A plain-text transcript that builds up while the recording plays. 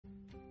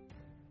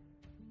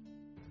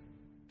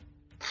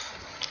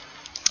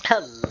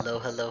Hello,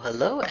 hello,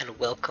 hello, and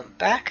welcome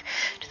back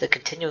to the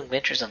continuing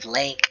adventures of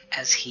Lainkk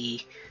as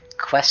he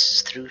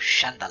quests through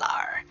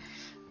Shandalar.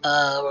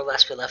 Where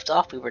last we left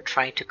off, we were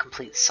trying to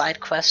complete side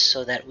quests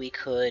so that we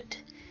could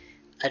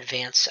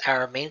advance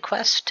our main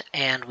quest,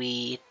 and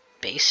we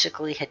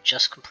basically had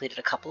just completed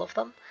a couple of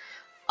them.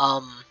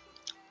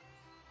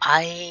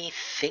 I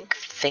think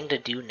the thing to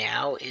do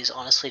now is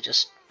honestly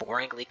just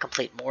boringly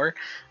complete more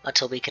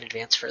until we can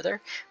advance further,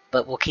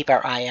 but we'll keep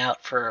our eye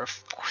out for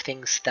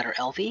things that are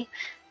LV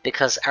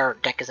because our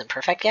deck isn't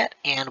perfect yet,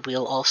 and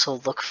we'll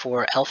also look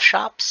for elf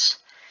shops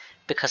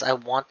because I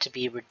want to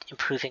be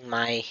improving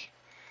my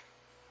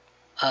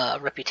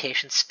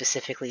reputation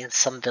specifically in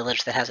some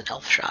village that has an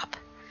elf shop.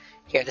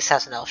 Here, this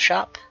has an elf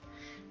shop.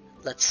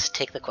 Let's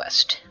take the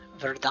quest.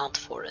 Verdant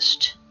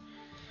Forest.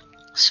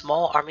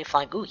 Small army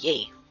flying. Ooh,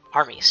 yay.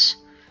 Armies.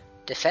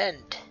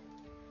 Defend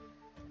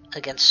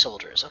against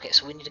soldiers. Okay,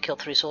 so we need to kill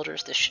 3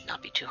 soldiers. This should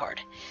not be too hard.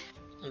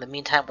 In the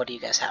meantime, what do you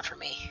guys have for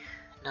me?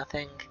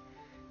 Nothing.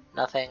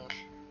 Nothing.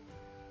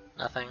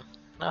 Nothing.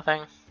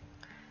 Nothing.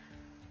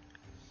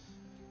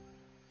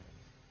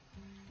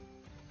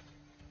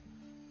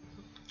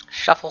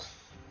 Shuffle.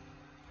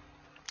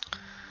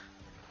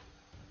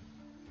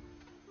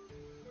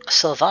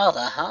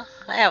 Sylvala, huh?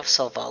 I have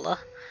Sylvala.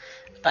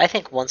 But I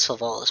think one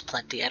Sylvala is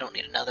plenty. I don't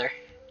need another.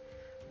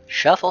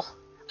 Shuffle.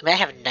 I mean, I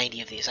have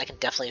 90 of these. I can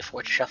definitely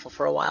afford to shuffle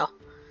for a while.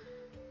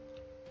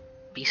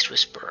 Beast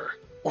Whisperer.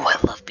 Oh, I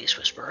love Beast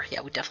Whisperer.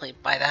 Yeah, we definitely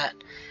buy that.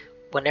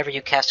 Whenever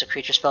you cast a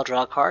creature spell,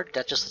 draw a card.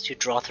 That just lets you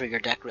draw through your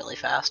deck really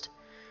fast.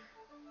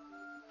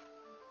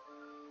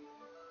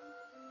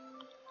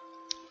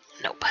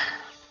 Nope.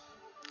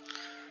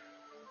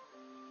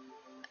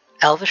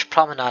 Elvish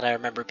Promenade I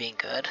remember being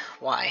good.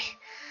 Why?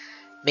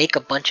 Make a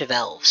bunch of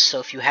elves. So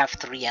if you have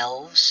 3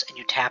 elves and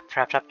you tap,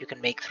 you can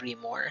make 3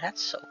 more.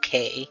 That's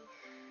okay.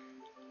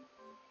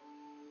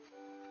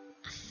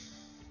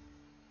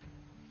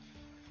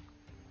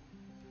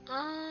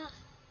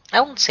 I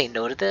won't say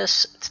no to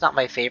this. It's not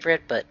my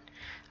favorite, but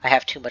I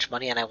have too much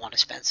money and I want to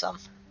spend some.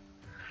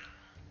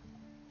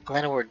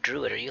 Llanowar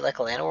Druid, are you like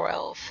a Llanowar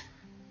Elf?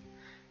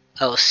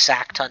 Oh,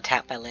 sacked,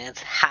 untap my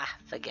lands. Ha!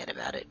 Forget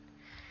about it.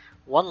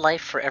 1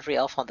 life for every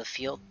elf on the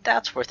field.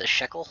 That's worth a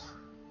shekel.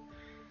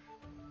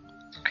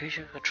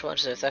 Creature control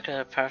is if that can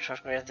have power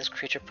charge greater than this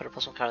creature, put a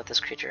 +1 card with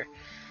this creature.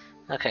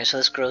 Okay, so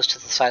this grows to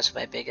the size of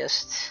my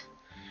biggest.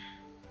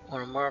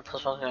 Or more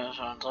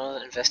 +1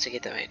 card,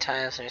 investigate that many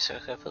times.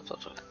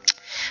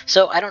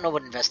 So I don't know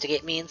what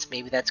investigate means.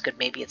 Maybe that's good,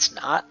 maybe it's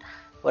not.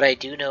 What I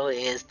do know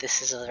is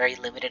this is a very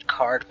limited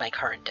card in my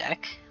current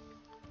deck.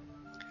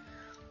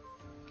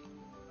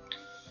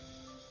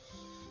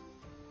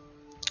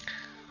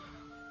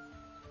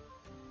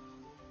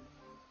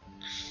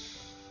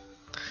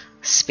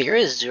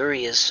 Spirit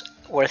Zuri is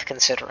worth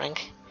considering.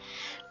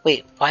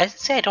 Wait, why does it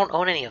say I don't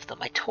own any of them?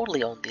 I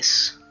totally own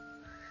this.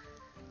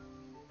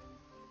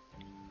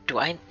 Do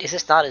I? Is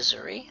this not a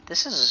Zuri?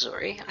 This is a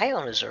Zuri. I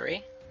own a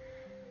Zuri.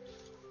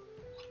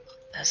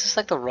 Is this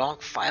like the wrong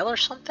file or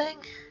something?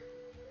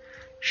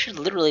 Should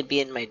literally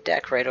be in my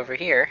deck right over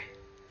here.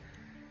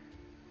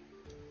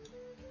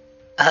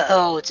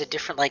 Oh, it's a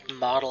different like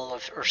model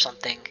of or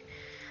something.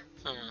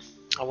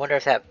 I wonder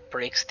if that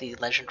breaks the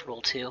legend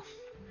rule too.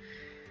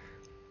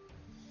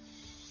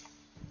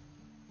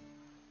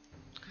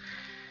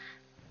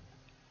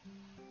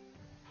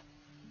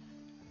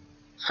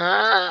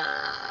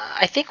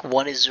 I think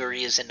 1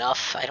 Azuri is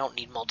enough. I don't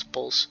need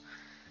multiples.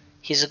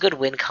 He's a good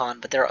win con,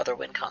 but there are other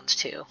win cons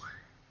too.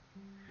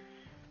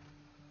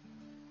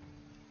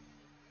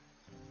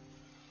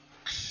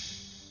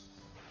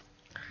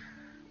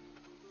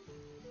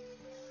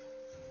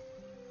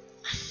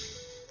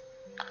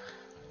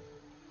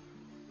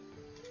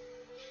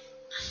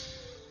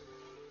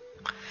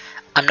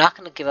 I'm not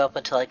going to give up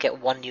until I get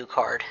 1 new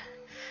card.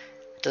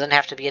 It doesn't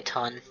have to be a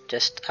ton.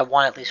 Just I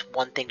want at least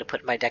 1 thing to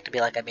put in my deck to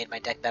be like I made my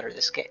deck better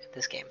this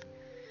game.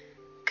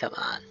 Come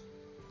on.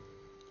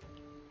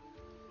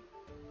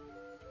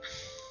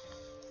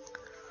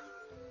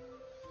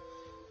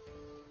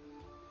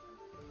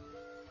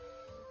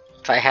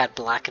 If I had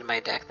black in my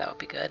deck, that would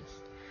be good.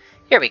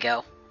 Here we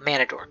go.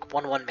 Mana Dork.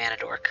 1/1 Mana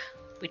Dork.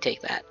 We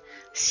take that.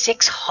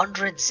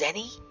 600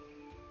 Zenny?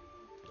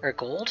 Or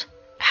gold?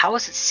 How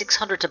is it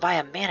 600 to buy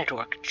a Mana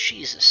Dork?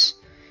 Jesus.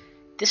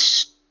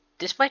 This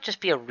might just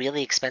be a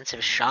really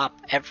expensive shop.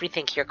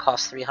 Everything here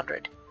costs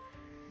 300.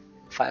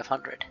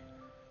 500.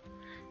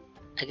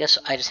 I guess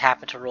I just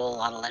happen to roll a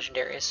lot of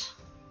legendaries.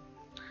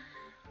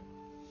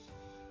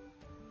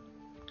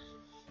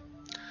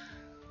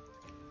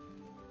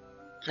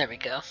 There we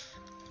go.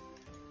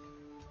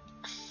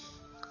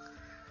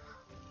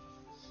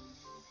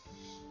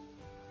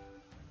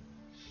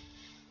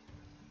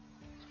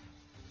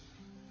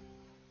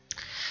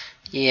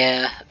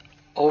 Yeah,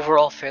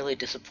 overall fairly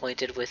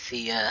disappointed with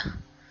the,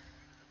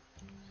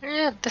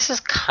 this is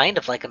kind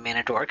of like a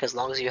Mana Dork as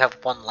long as you have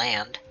 1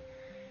 land.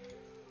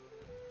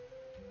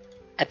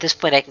 At this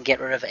point I can get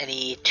rid of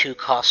any 2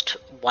 cost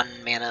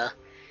 1 mana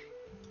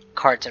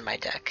cards in my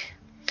deck.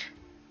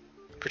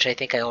 which I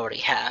think I already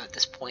have at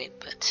this point,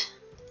 but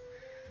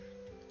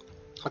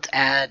let's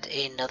add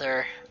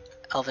another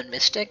Elven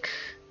Mystic.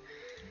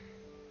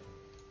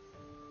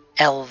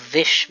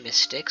 Elvish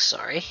Mystic,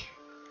 sorry.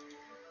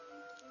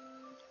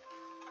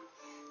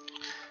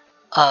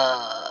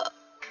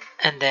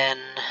 And then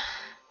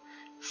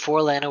 4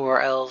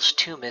 Llanowar Elves,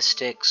 2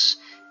 Mystics,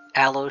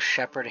 Aloe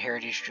Shepherd,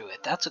 Heritage Druid.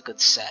 That's a good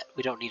set.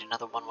 We don't need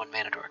another 1/1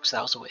 Mana Dork, so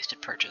that was a wasted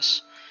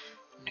purchase.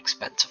 An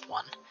expensive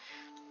one.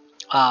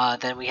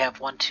 Then we have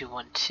 1/2,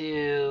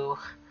 1/2.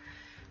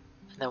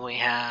 And then we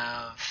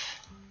have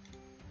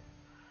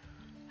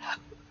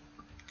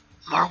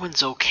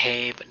Marwyn's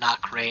okay, but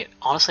not great.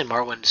 Honestly,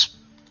 Marwyn's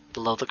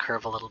below the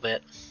curve a little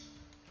bit.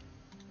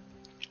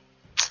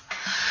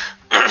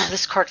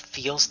 This card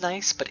feels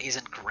nice, but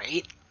isn't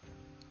great.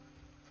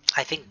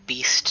 I think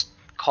Beast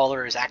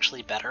Caller is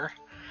actually better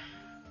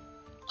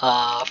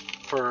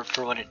for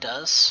what it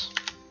does.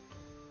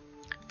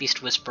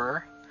 Beast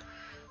Whisperer.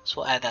 So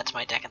we'll add that to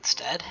my deck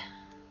instead.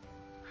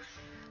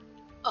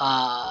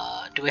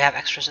 Do we have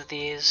extras of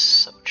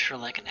these? I would sure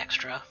like an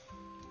extra.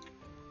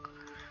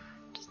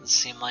 Doesn't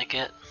seem like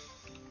it.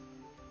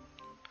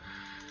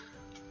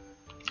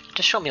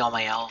 Just show me all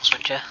my elves,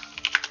 would you?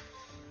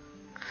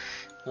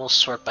 We'll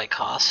sort by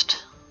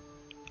cost.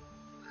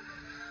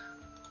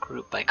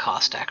 Group by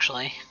cost,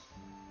 actually.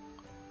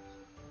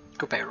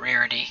 Group by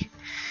rarity.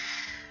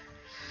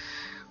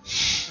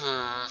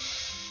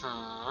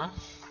 A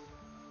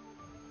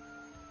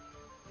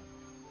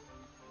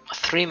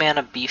 3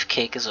 mana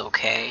Beefcake is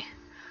okay.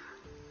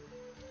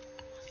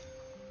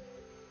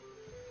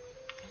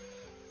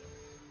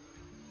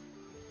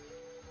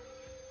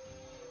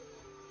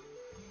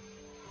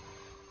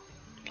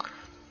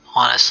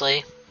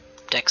 Honestly,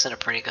 deck's in a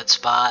pretty good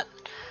spot.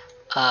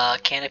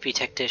 Canopy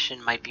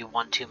Tactician might be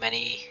one too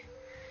many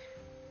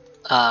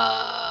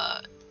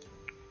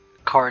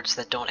cards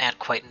that don't add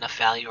quite enough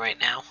value right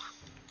now.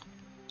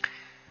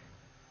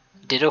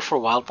 Ditto for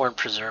Wildborn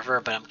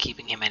Preserver, but I'm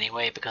keeping him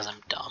anyway because I'm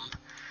dumb.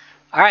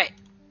 Alright,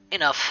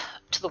 enough.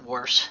 To the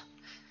wars.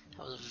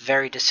 That was a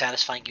very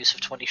dissatisfying use of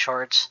 20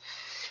 shards.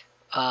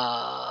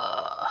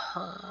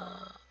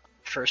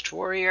 First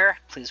warrior.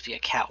 Please be a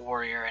cat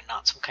warrior and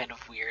not some kind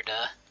of weird,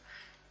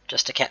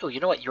 just a cat. Oh, you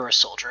know what? You're a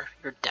soldier.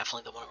 You're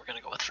definitely the one we're going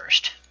to go with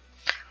first.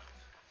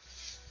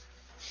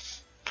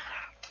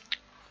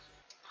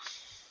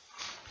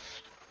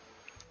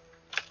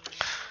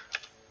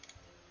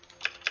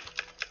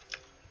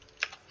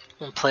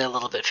 We'll play a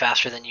little bit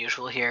faster than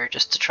usual here,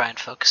 just to try and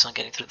focus on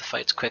getting through the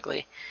fights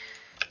quickly.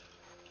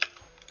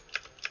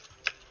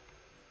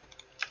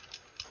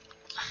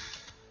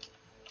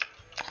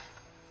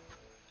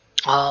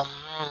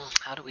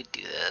 How do we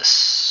do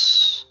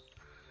this?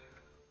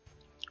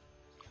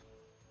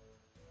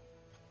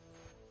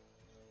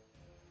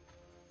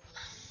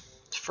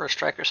 First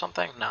strike or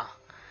something? No.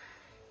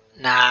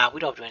 Nah,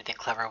 we don't do anything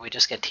clever. We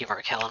just get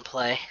T-Var Kell in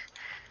play,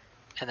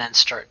 and then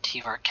start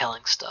T-Var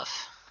Kelling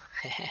stuff.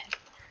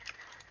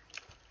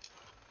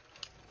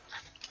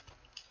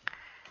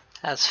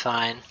 That's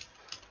fine.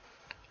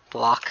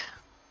 Block.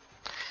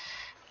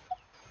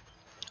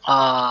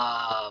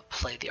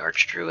 Play the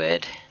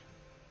Archdruid.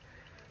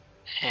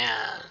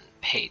 And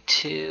pay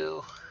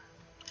 2.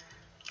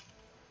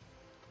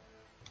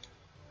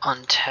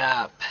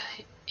 Untap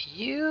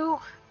you?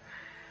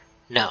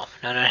 No.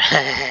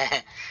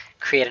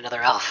 Create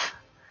another elf.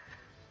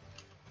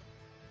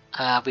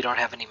 We don't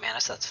have any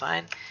mana, so that's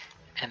fine.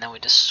 And then we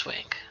just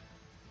swing.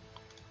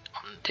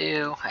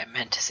 Undo. I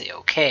meant to say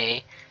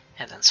okay,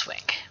 and then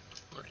swing.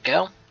 There we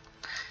go.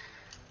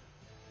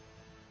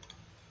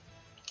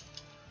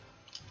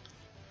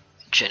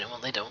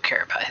 Genuinely don't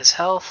care about his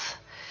health.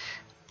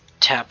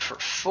 Tap for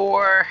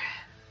 4.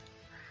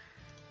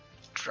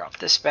 Drop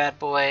this bad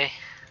boy.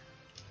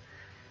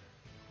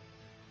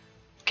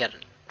 Get a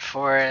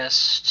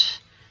forest.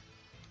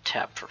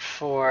 Tap for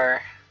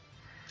 4.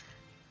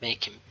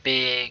 Make him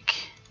big.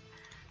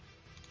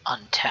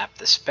 Untap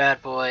this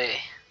bad boy.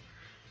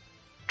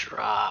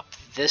 Drop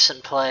this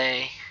in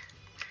play.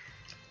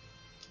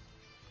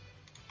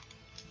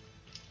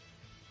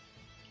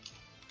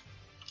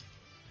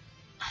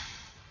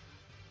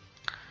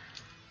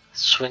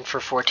 Swing for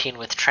 14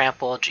 with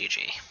trample,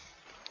 GG.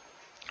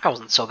 That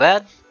wasn't so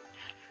bad.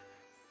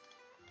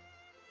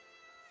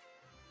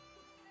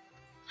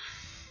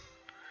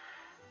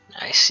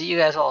 I see you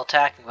guys all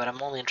attacking, but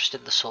I'm only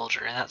interested in the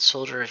soldier, and that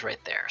soldier is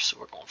right there, so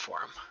we're going for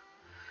him.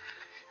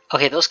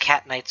 Okay, those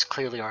cat knights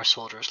clearly are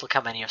soldiers. Look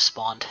how many have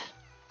spawned.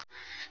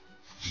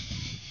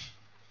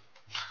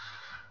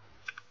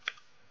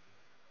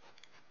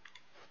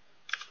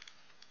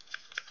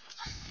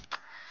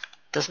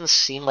 Doesn't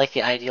seem like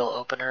the ideal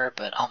opener,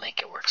 but I'll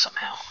make it work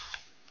somehow.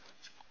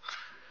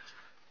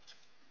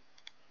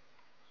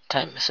 Did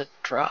I miss a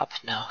drop?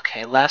 No.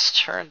 Okay, last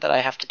turn that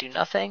I have to do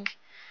nothing.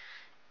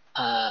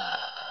 Nah,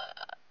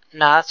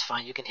 that's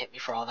fine. You can hit me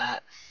for all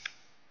that.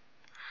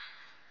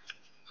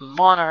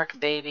 Monarch,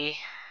 baby.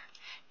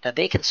 Now,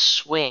 they can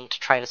swing to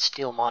try to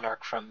steal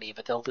Monarch from me,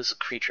 but they'll lose a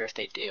creature if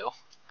they do.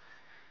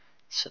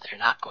 So they're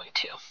not going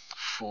to.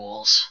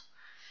 Fools.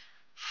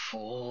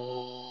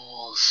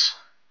 Fools.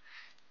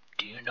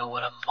 Do you know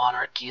what a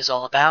monarchy is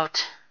all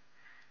about?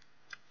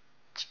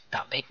 It's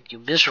about making you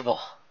miserable.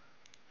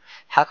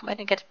 How come I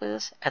didn't get to play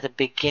this? At the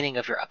beginning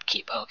of your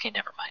upkeep. Oh, okay,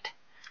 never mind.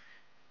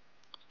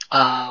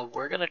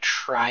 We're gonna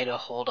try to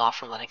hold off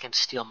from letting him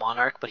steal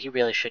Monarch, but he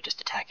really should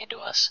just attack into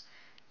us.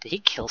 Did he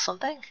kill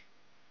something?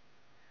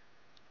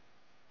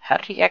 How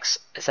did he is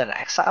that an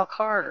exile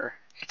card, or?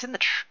 It's in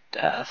the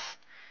death.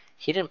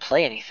 He didn't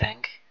play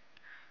anything.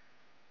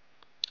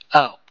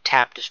 Oh,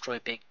 tap, destroy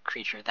big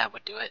creature, that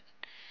would do it.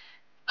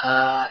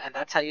 And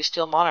that's how you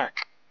steal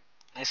Monarch.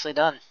 Nicely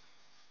done.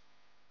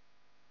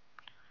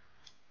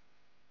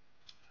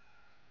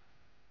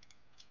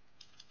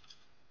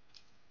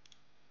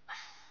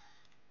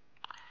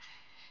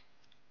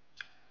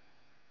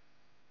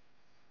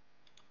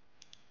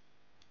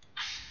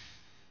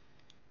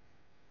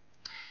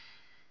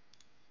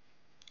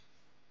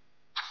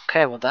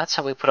 Okay, well that's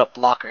how we put up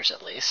blockers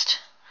at least.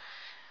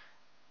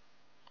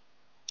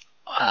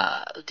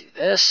 Do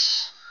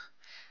this.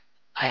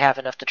 I have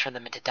enough to turn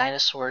them into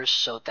dinosaurs,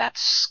 so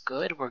that's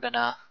good. We're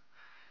gonna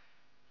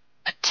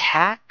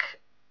attack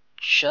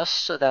just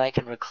so that I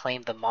can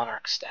reclaim the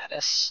Monarch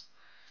status.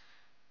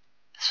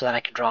 So that I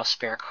can draw a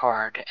spare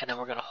card, and then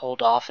we're gonna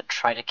hold off and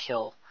try to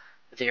kill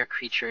their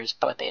creatures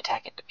when they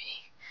attack into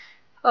me.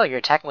 Oh, you're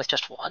attacking with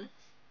just one?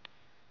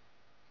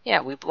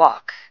 Yeah, we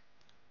block.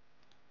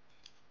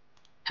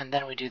 And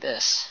then we do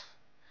this.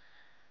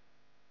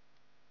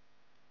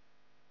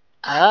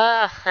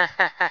 Ah,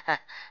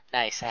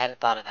 nice. I hadn't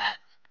thought of that.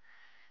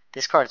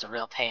 This card is a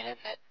real pain,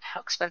 isn't it?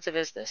 How expensive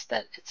is this?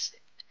 That it's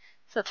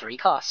a 3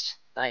 cost.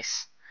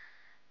 Nice.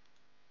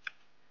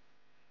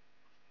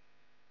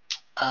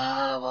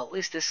 Well, at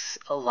least this is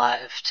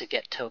alive to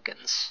get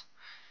tokens.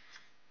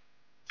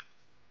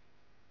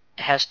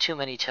 It has too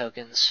many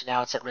tokens, so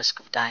now it's at risk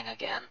of dying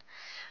again.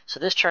 So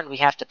this turn we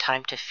have to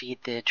time to feed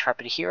the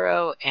Intrepid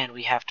Hero, and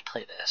we have to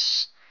play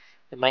this.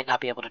 We might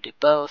not be able to do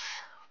both,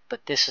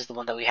 but this is the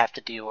one that we have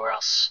to do, or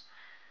else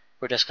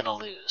we're just gonna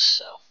lose.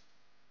 So, all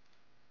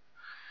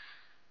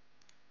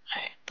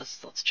right,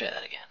 let's try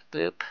that again.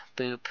 Boop,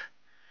 boop,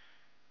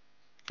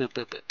 boop,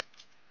 boop, boop.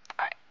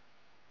 All right.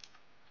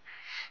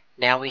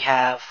 Now we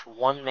have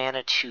 1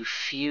 mana too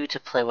few to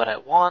play what I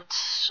want,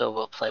 so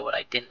we'll play what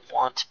I didn't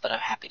want, but I'm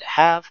happy to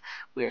have.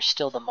 We are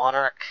still the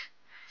Monarch,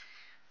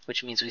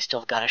 which means we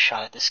still got a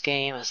shot at this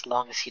game as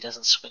long as he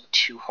doesn't swing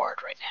too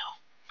hard right now.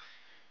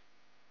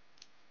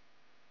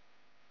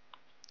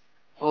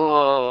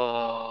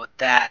 Oh,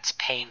 that's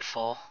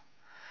painful.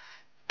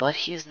 But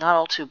he's not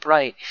all too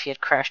bright. If he had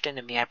crashed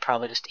into me, I'd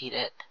probably just eat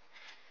it.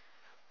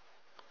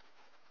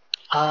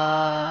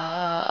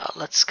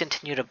 Let's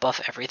continue to buff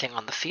everything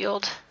on the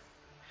field.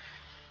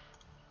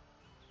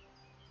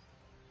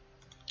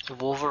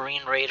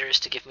 Wolverine Raiders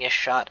to give me a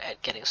shot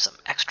at getting some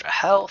extra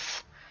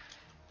health.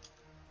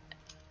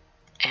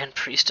 And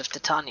Priest of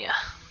Titania.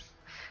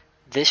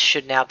 This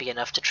should now be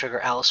enough to trigger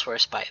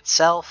Allosaurus by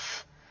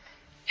itself.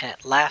 And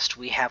at last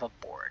we have a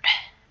board.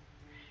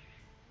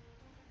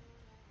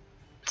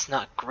 It's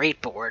not a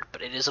great board,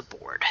 but it is a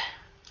board.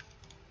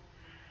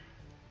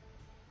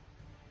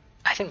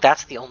 I think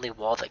that's the only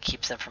wall that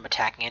keeps them from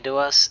attacking into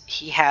us.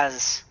 He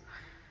has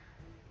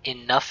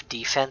enough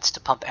defense to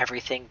pump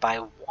everything by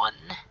 1.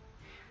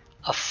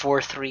 A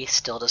 4-3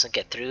 still doesn't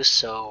get through,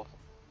 so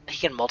he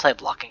can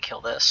multi-block and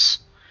kill this.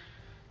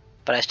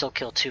 But I still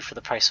kill 2 for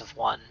the price of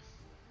 1.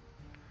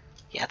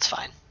 Yeah, it's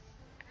fine.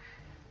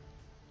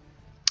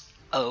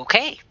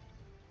 Okay.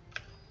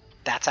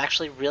 That's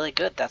actually really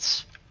good.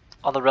 That's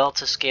on the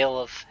relative scale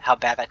of how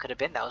bad that could have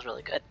been. That was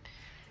really good.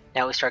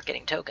 Now we start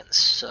getting tokens,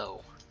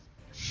 so...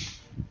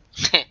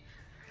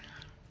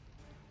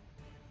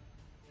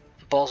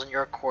 Ball's in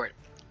your court.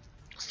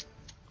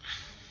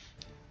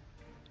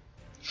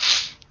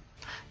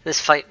 This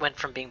fight went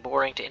from being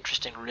boring to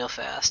interesting real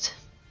fast.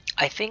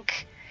 I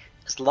think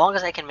as long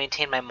as I can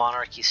maintain my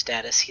monarchy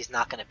status, he's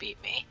not going to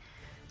beat me.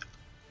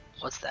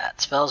 What's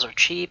that? Spells are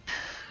cheap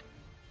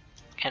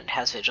and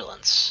has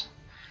vigilance.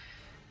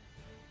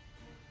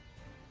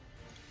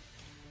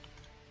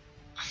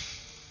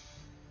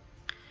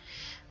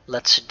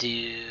 Let's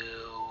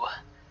do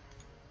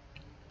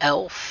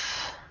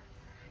Elf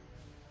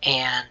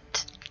and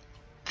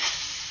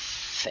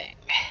Thing.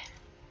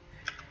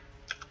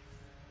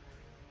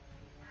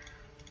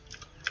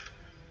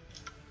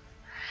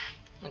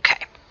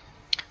 Okay.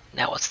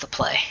 Now what's the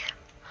play?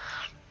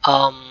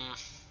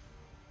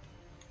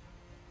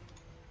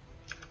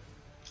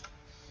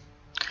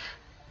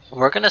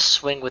 We're gonna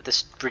swing with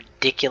this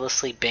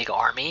ridiculously big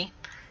army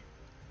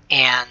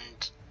and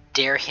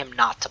dare him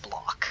not to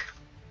block.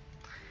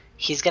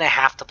 He's gonna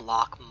have to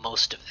block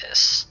most of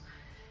this.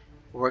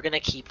 We're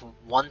gonna keep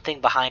 1 thing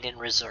behind in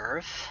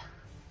reserve.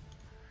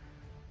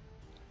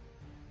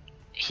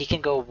 He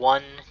can go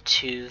 1,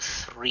 2,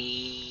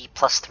 3,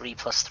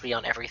 +3/+3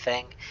 on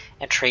everything,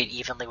 and trade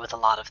evenly with a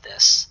lot of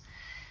this.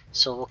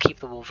 So we'll keep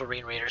the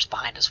Wolverine Raiders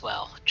behind as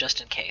well, just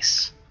in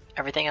case.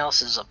 Everything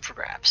else is up for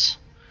grabs.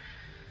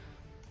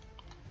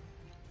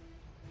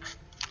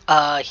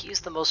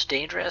 He's the most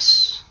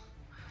dangerous.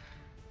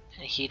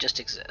 and he just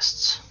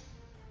exists.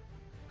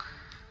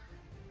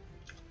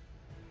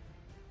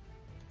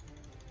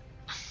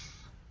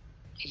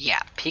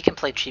 Yeah, he can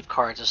play cheap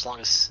cards as long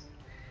as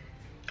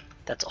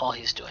that's all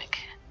he's doing.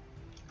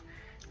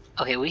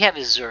 Okay, we have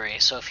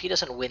Izuri, so if he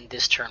doesn't win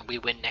this turn, we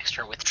win next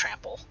turn with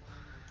Trample.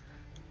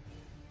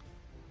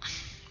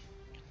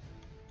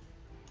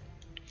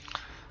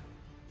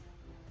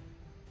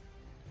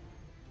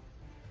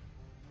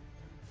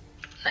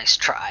 Nice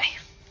try.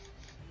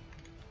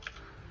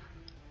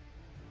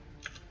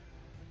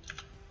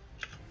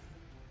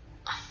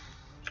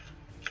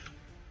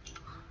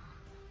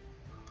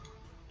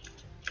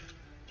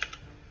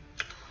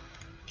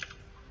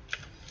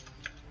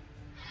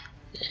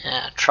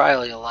 Yeah, try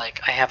all you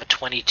like. I have a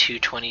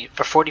 22-20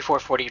 or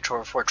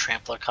 44-44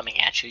 Trampler coming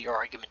at you. Your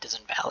argument is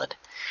invalid.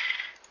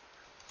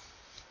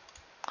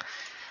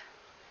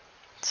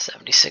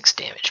 76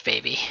 damage,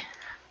 baby.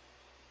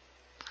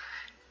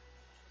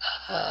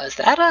 Is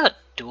that a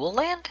dual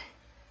land?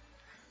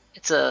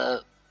 It's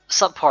a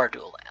subpar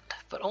dual land,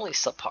 but only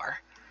subpar.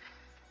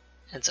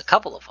 It's a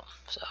couple of them,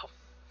 so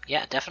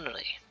yeah,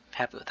 definitely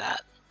happy with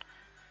that.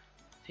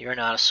 You're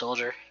not a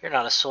soldier. You're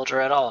not a soldier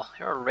at all.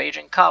 You're a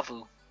raging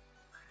Kavu.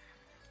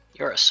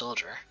 You're a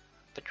soldier,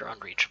 but you're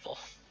unreachable.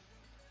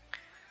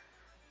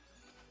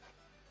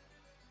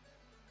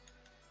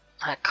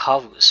 That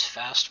Kavu is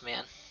fast,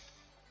 man.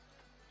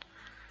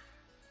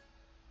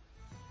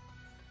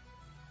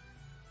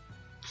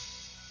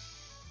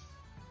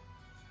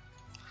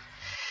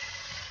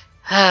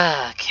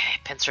 Okay,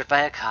 pincered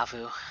by a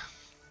Kavu.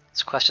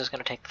 This quest is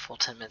going to take the full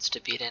 10 minutes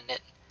to beat, isn't it?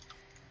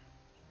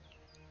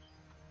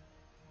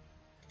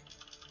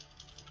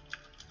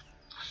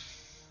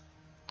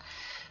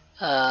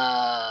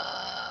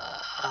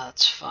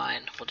 That's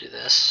fine. We'll do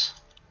this.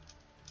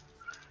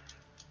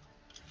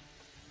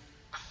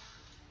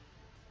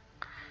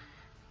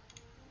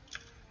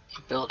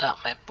 Build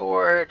out my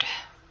board.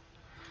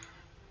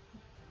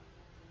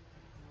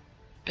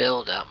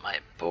 Build out my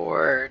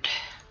board.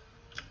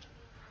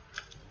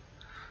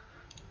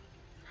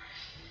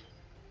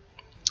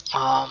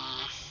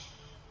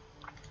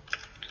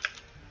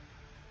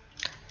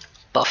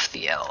 Buff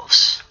the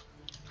elves.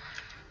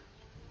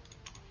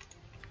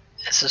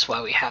 This is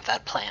why we have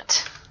that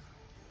plant.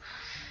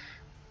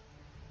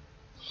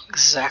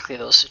 Exactly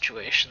those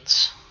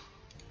situations.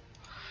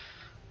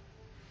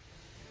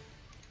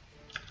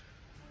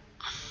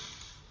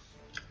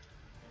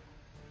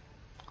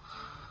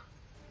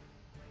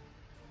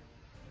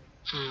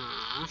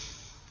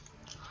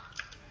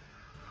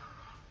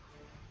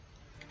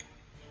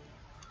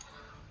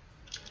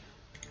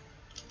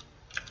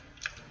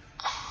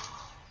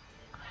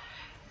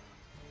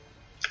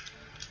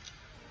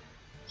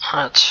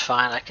 That's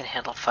fine, I can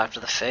handle 5 to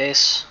the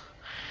face.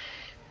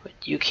 What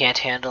you can't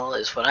handle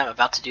is what I'm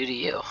about to do to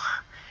you,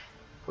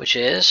 which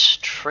is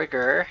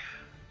trigger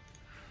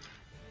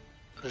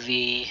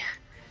the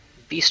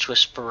Beast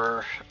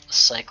Whisperer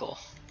cycle,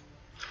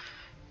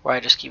 where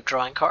I just keep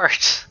drawing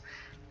cards,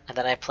 and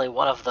then I play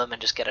one of them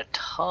and just get a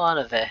ton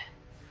of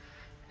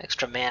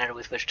extra mana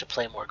with which to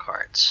play more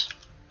cards.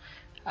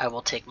 I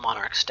will take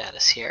Monarch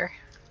status here.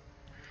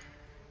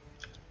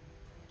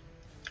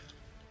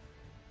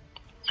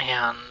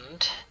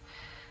 And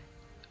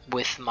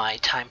with my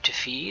time to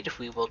feed,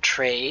 we will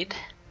trade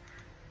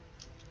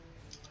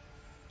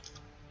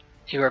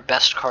your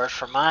best card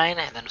for mine,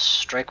 and then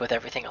strike with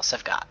everything else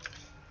I've got.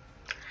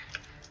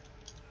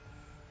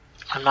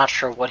 I'm not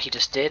sure what he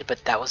just did,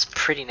 but that was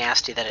pretty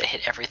nasty that it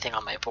hit everything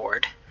on my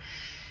board.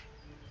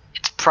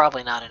 It's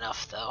probably not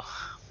enough, though.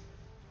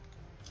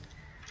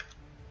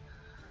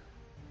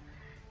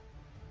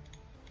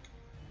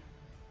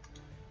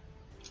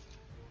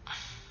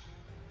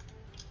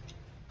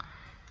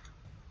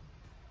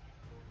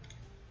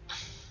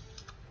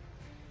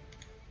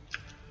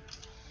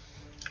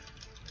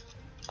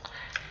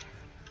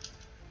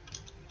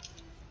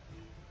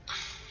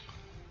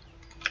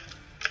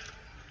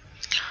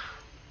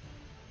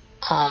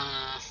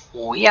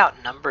 We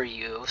outnumber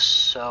you,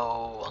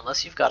 so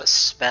unless you've got a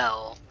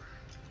spell,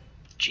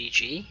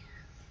 GG.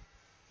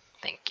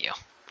 Thank you.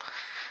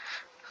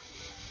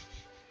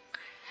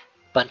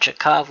 Bunch of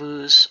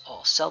Kavus,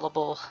 all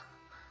sellable.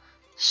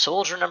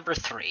 Soldier number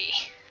 3.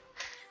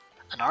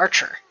 An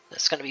archer.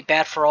 That's going to be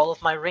bad for all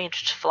of my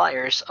ranged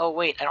flyers. Oh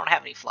wait, I don't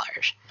have any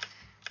flyers.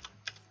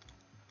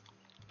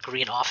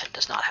 Green often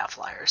does not have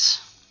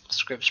flyers.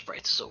 Scrib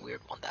Sprites is a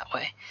weird one that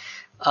way.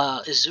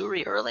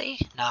 Izuri early?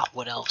 Nah,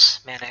 what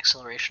else? Mana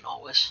acceleration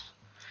always.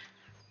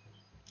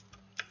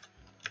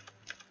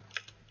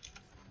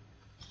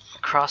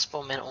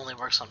 Crossbowman only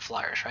works on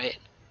flyers, right?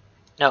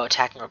 No,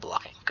 attacking or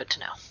blocking. Good to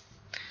know.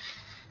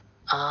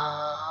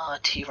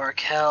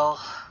 T-Varkel.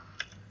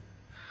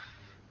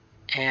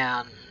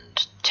 And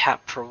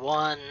tap for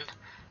 1.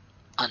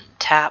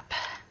 Untap.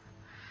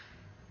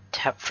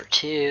 Tap for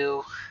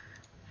 2.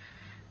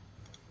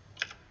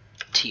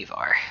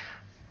 T-Var.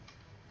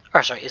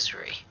 Or sorry,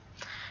 Izuri.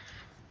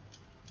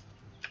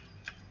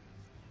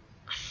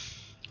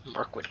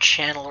 Mirkwood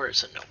Channeler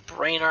is a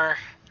no-brainer.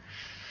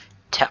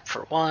 Tap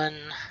for 1.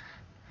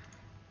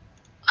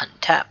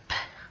 tap,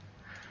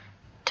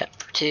 tap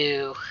for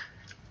 2,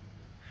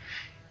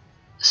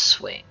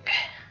 swing.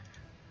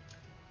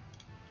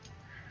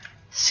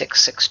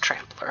 6/6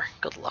 trampler.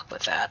 Good luck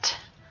with that.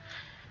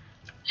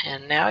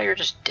 And now you're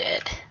just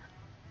dead.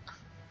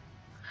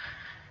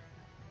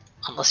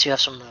 Unless you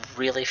have some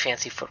really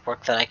fancy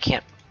footwork that I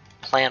can't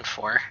plan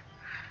for.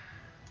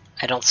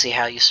 I don't see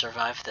how you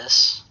survive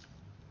this.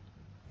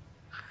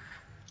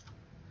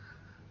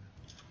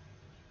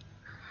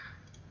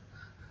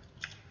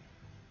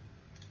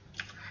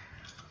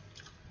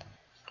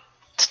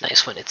 It's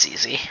nice when it's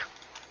easy.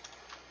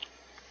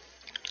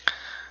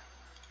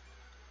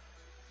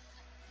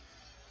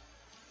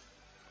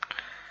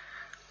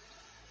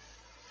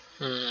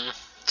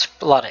 It's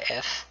a lot of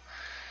if.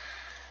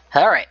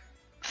 Alright,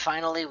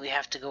 finally we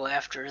have to go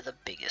after the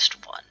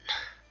biggest one.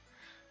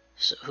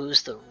 So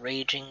who's the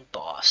raging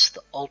boss,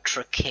 the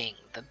ultra king,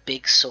 the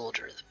big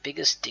soldier, the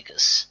biggest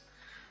diggus?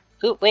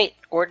 Ooh, wait,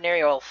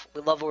 ordinary elf.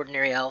 We love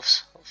ordinary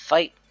elves. We'll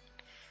fight.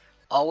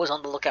 Always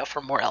on the lookout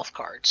for more elf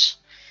cards.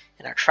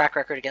 And our track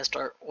record against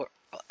our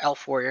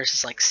elf warriors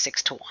is like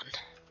 6-1.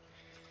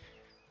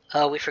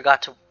 Oh, we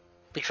forgot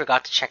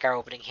to check our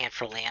opening hand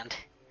for land.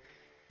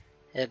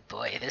 Oh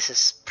boy, this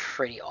is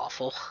pretty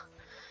awful.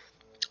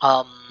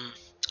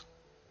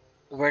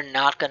 We're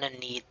not gonna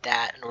need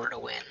that in order to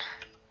win.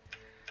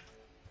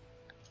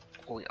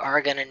 We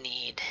are gonna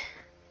need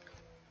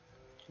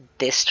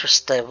this to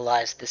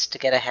stabilize, this to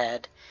get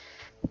ahead,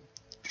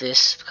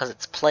 this because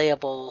it's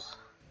playable.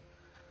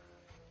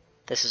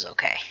 This is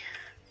okay.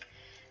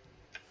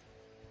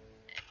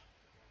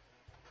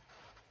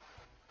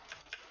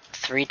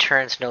 Three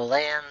turns, no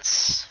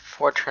lands.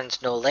 4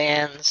 turns, no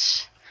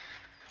lands.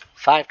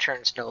 5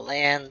 turns, no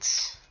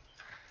lands.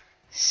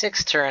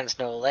 6 turns,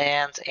 no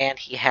lands, and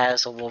he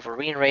has a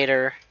Wolverine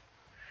Raider.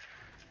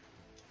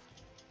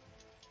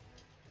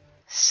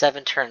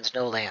 7 turns,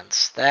 no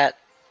lands. That,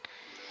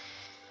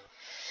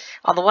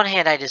 on the one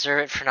hand, I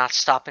deserve it for not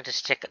stopping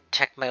to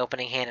check my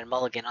opening hand and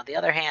mulligan. On the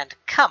other hand,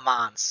 come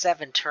on,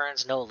 7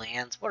 turns, no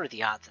lands. What are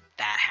the odds of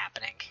that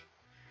happening?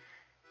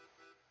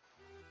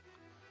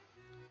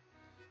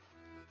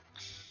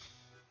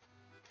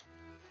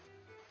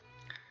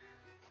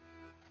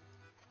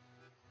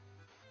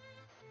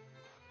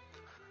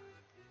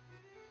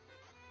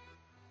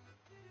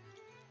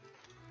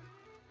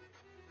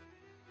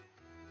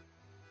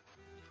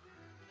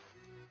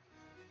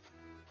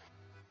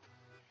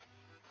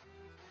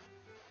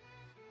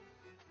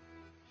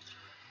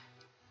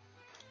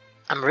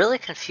 I'm really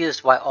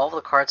confused why all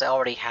the cards I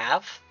already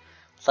have,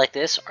 like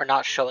this, are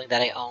not showing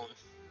that I own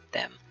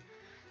them.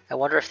 I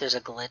wonder if there's a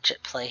glitch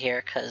at play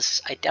here,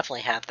 because I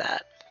definitely have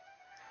that.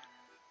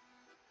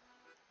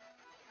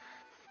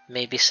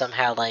 Maybe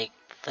somehow, like,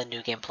 the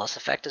New Game Plus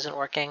effect isn't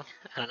working?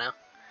 I don't know.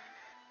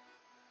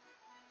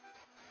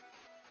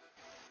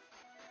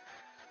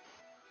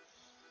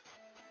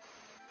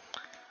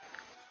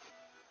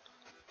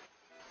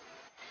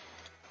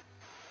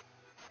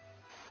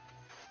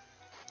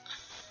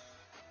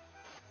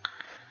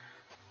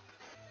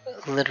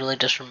 Literally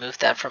just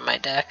removed that from my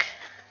deck.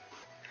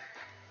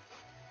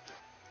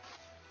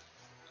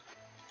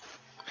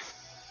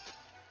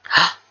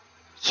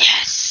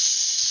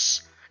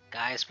 Yes!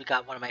 Guys, we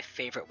got one of my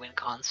favorite win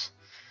cons.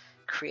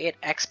 Create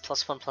X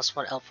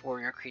 +1/+1 elf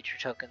warrior creature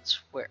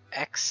tokens, where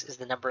X is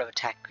the number of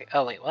attack.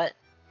 Oh, wait, what?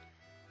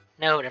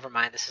 No, never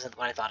mind. This isn't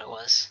what I thought it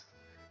was.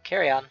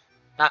 Carry on.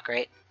 Not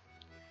great.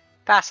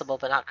 Passable,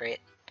 but not great.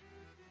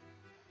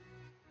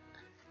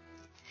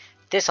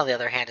 This, on the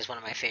other hand, is one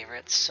of my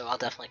favorites, so I'll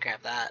definitely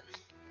grab that.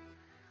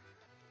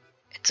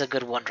 It's a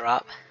good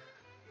 1-drop.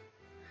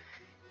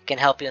 It can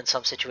help you in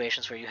some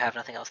situations where you have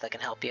nothing else that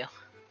can help you.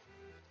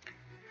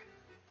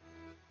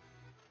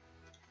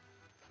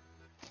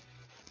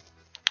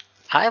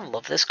 I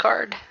love this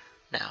card.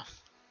 No,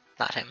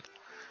 not him.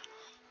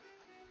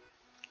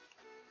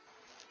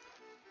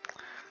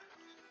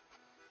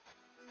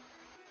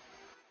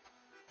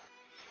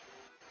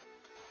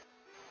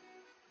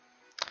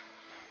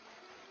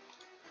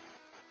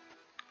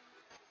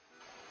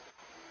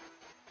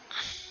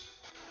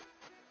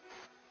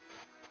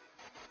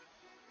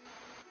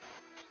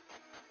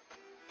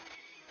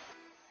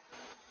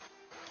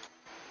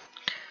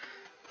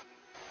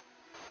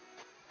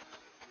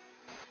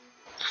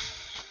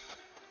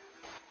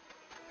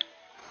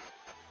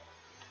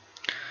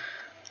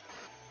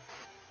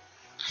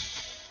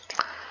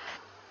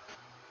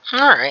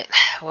 Alright,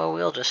 well,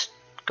 we'll just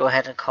go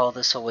ahead and call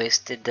this a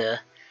wasted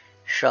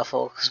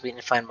shuffle, because we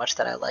didn't find much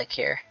that I like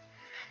here.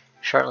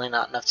 Certainly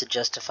not enough to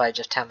justify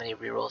just how many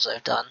rerolls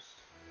I've done.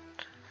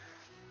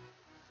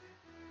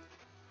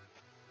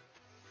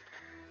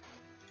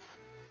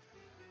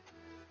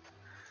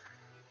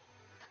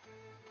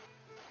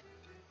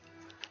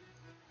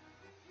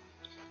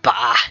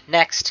 Bah!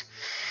 Next!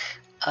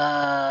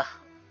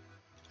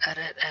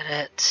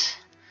 Edit.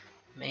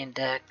 Main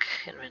deck,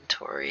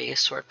 inventory,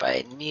 sort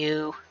by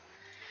new,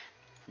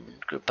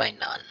 group by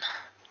none.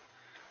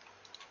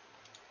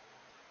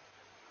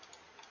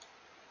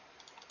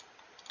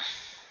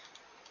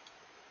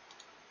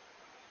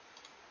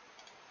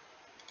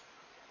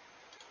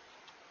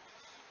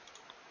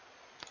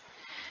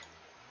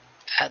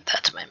 add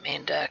that to my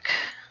main deck.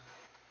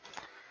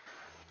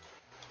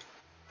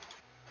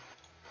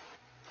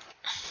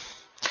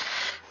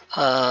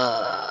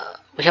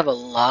 We have a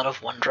lot of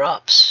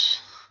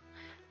 1-drops.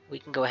 We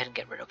can go ahead and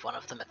get rid of one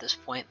of them at this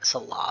point. That's a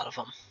lot of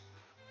them.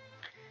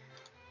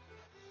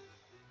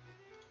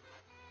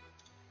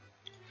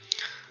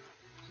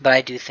 But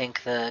I do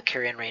think the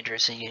Kyrian Ranger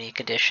is a unique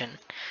addition.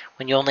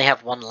 When you only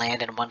have one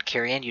land and one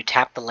Kyrian, you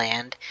tap the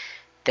land,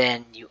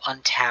 then you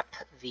untap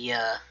the,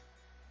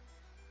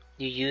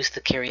 you use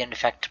the Kyrian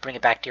effect to bring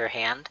it back to your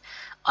hand,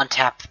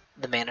 untap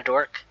the mana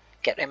dork,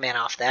 get a mana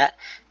off that,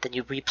 then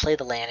you replay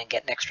the land and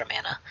get an extra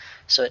mana.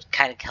 So it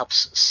kind of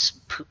helps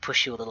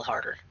push you a little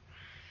harder.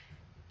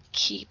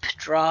 Keep,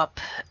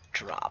 drop,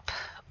 drop.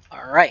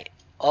 Alright,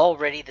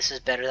 already this is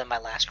better than my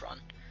last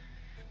run.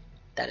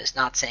 That is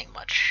not saying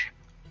much.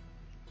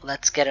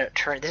 Let's get a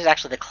turn. This is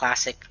actually the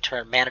classic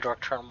turn. Mana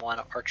Dork turn 1,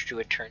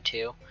 Archdruid turn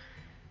 2.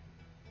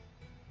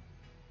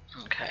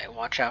 Okay,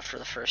 watch out for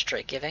the first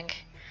strike giving.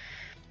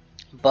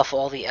 Buff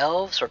all the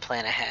elves or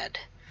plan ahead?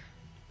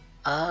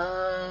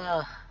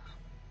 I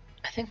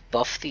think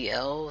buff the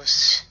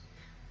elves.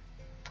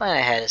 Plan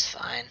ahead is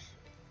fine.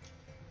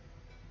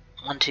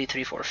 1, 2,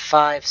 3, 4,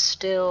 5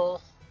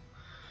 still.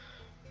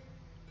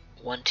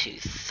 1, 2,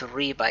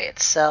 3 by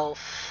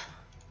itself.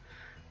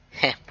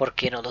 ¿Por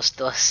qué no los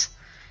dos?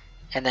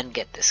 And then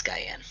get this guy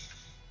in.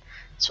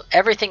 So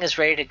everything is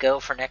ready to go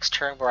for next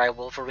turn where I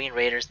Wolverine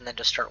Raiders and then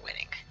just start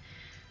winning.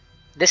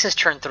 This is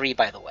turn 3,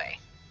 by the way.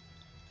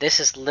 This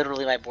is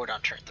literally my board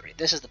on turn 3.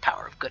 This is the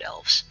power of good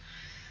elves.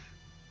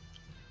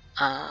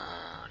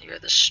 You're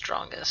the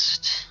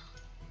strongest.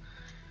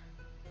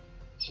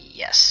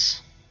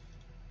 Yes.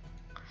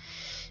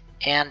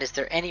 And is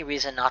there any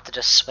reason not to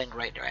just swing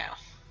right now?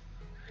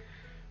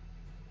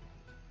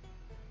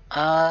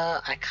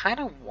 I kind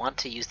of want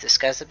to use this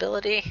guy's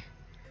ability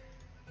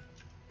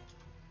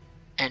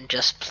and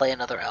just play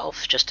another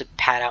elf just to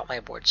pad out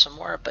my board some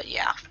more, but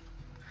yeah.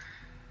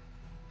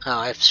 Oh,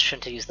 I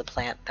shouldn't have used the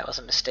plant. That was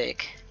a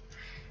mistake.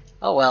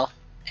 Oh well.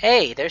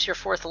 Hey, there's your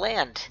 4th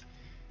land.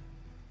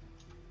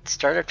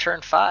 Start of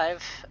turn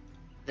 5.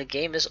 The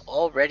game is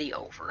already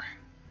over.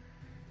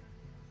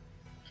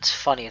 It's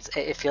funny.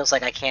 It feels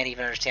like I can't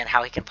even understand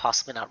how he can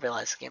possibly not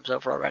realize the game's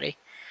over already.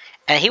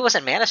 And he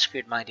wasn't mana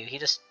screwed, mind you. He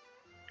just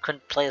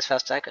couldn't play as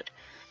fast as I could.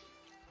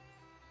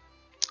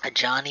 A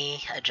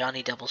Johnny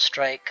double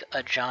strike,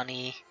 a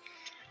Johnny,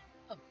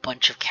 a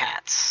bunch of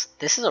cats.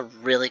 This is a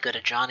really good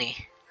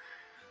Johnny.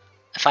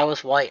 If I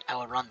was white, I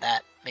would run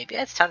that. Maybe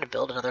it's time to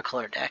build another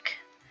color deck.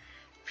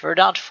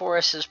 Verdant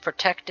Forest is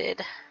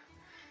protected.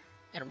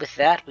 And with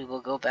that, we will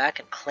go back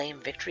and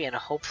claim victory and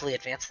hopefully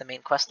advance the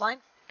main quest line.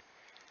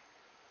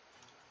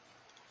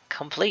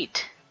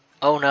 Complete.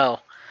 Oh no.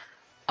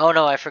 Oh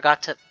no, I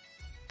forgot to...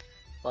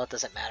 Well, it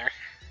doesn't matter.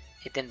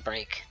 It didn't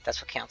break.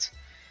 That's what counts.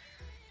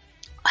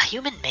 A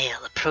human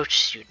male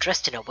approaches you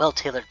dressed in a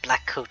well-tailored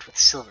black coat with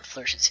silver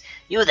flourishes.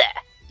 You there?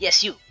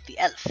 Yes, you, the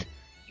elf.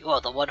 You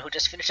are the one who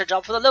just finished a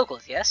job for the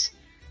locals, yes?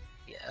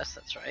 Yes,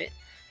 that's right.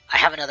 I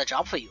have another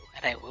job for you,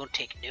 and I won't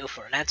take no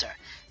for an answer.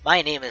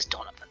 My name is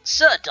Donovan,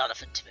 Sir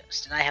Donovan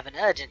Timmost, and I have an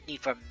urgent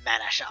need for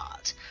mana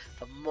shards.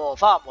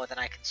 Far more than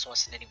I can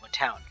source in any one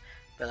town.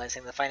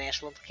 Realizing the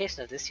financial implications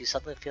of this, you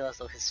suddenly feel as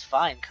though his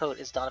fine coat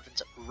is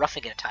Donovan's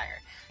roughing it attire,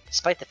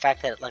 despite the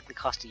fact that it likely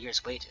cost a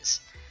year's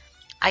wages.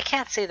 I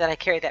can't say that I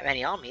carry that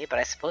many on me, but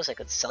I suppose I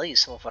could sell you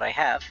some of what I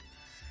have.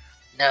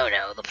 No,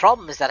 the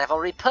problem is that I've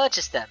already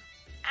purchased them,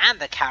 and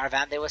the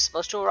caravan they were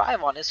supposed to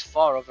arrive on is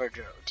far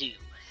overdue.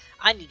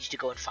 I need you to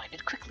go and find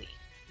it quickly.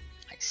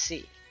 I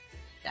see.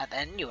 Now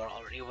then, you are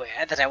already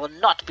aware that I will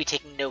not be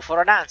taking no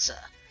for an answer.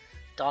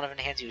 Donovan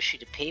hands you a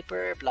sheet of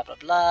paper, blah blah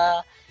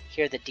blah.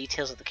 Here are the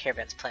details of the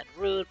caravan's planned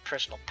route,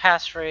 personal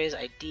passphrase,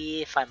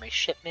 ID, find my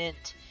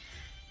shipment.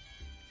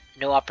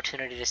 No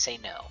opportunity to say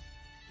no.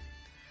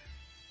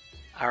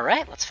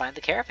 Alright, let's find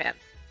the caravan.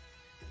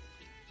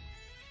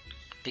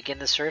 Begin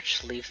the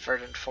search, leave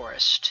Verdant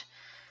Forest.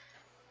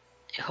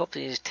 I hope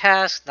these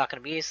tasks, not going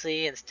to be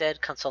easy.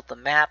 Instead, consult the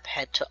map,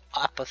 head to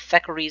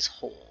Apothecary's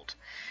Hold.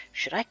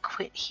 Should I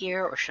quit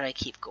here or should I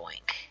keep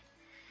going?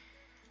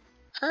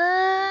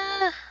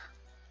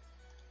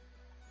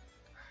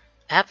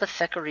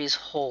 Apothecary's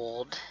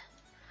Hold,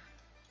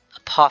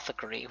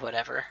 Apothecary,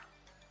 whatever,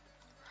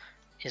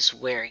 is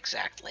where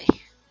exactly?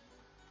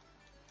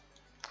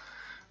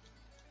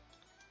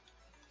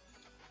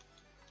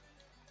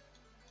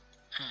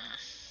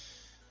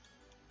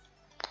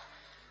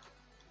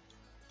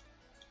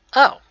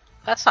 Oh,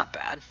 that's not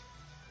bad.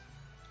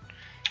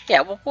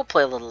 Yeah, we'll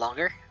play a little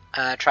longer.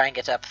 Try and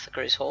get to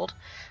Apothecary's Hold.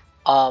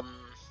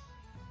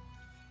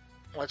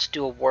 Let's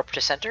do a warp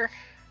to center.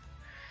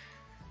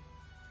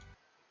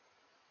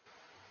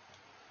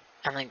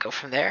 And then go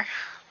from there.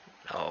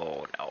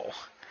 No.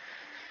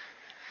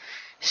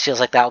 Feels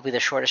like that will be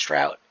the shortest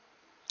route.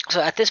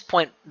 So at this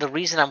point, the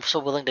reason I'm so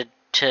willing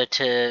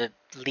to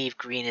leave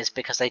green is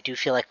because I do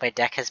feel like my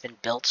deck has been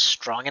built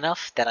strong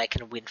enough that I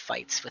can win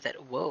fights with it.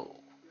 Whoa.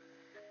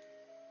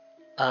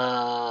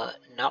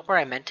 Not where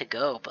I meant to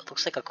go, but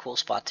looks like a cool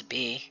spot to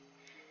be.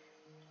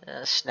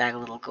 Snag a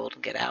little gold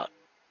and get out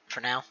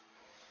for now.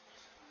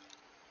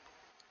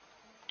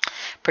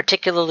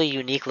 Particularly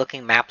unique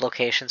looking map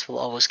locations will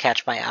always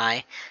catch my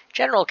eye.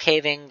 General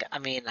caving, I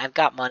mean, I've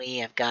got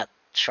money, I've got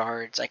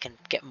shards, I can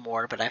get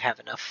more, but I have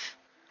enough.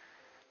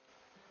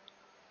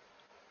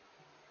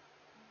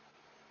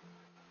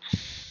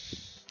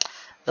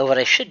 Though what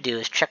I should do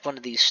is check one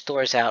of these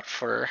stores out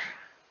for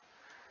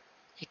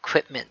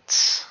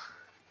equipments.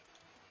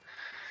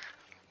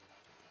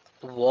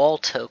 Wall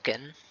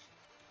token.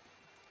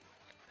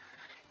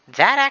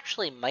 That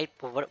actually might.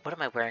 What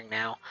am I wearing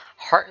now?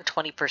 Heart and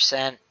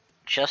 20%,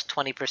 just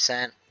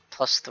 20%,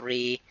 plus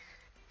 3,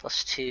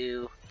 plus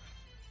 2.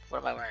 What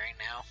am I wearing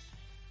now?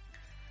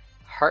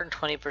 Heart and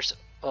 20%.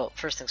 Well,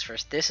 first things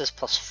first. This is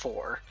plus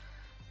 4.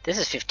 This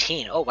is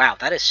 15. Oh wow,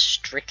 that is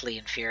strictly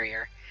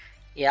inferior.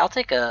 Yeah, I'll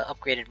take a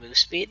upgraded move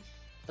speed.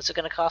 What's it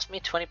gonna cost me?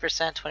 20%,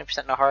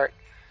 20% in a heart.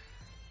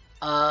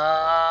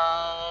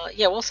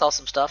 Yeah, we'll sell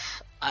some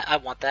stuff. I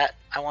want that.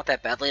 I want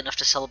that badly enough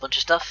to sell a bunch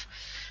of stuff.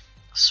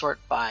 Sort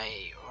by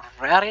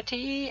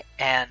rarity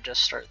and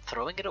just start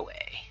throwing it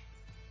away.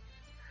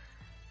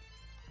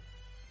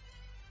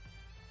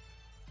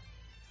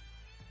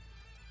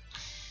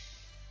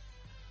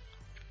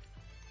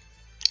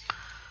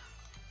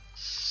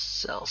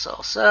 Sell,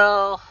 sell,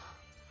 sell.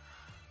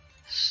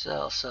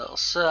 Sell, sell,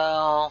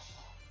 sell.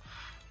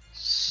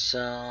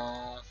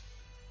 Sell.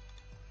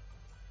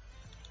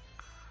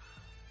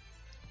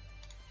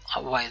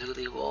 A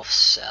Wily Wolf,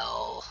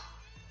 sell.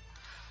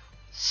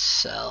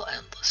 Sell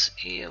Endless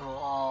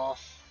Evil.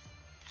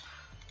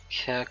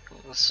 Kick,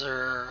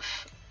 Reserve.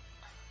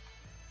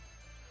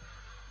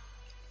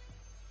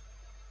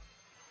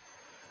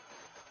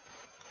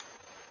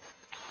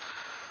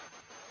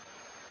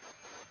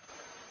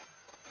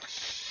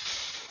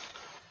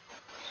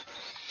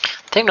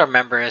 The thing to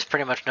remember is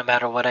pretty much no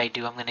matter what I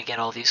do, I'm going to get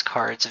all these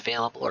cards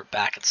available or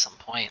back at some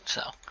point,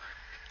 so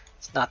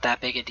it's not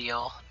that big a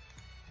deal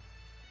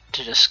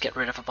to just get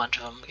rid of a bunch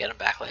of them and get them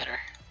back later.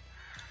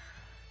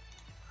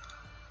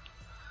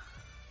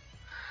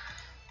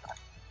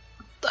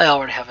 I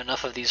already have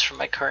enough of these for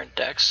my current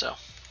deck, so.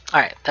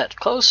 Alright, that's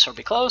close, or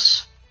be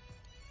close.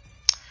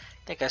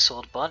 I think I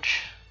sold a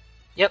bunch.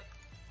 Yep.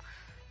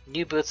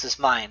 New boots is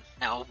mine.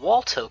 Now, a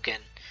wall token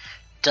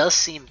does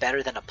seem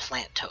better than a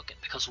plant token,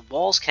 because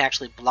walls can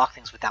actually block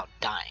things without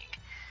dying.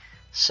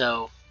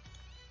 So,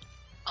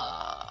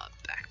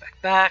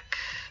 back.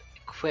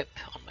 Equip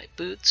on my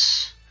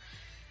boots.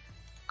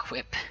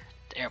 Equip.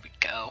 There we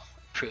go.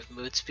 Improve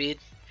mood speed.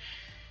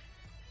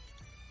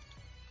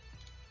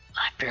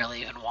 I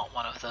barely even want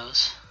one of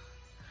those.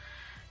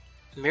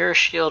 Mirror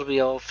shield we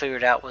all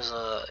figured out was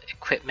a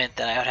equipment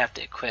that I would have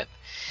to equip.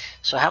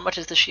 So how much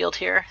is the shield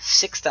here?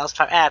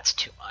 6,000. That's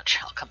too much.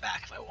 I'll come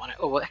back if I want it.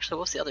 Oh, actually,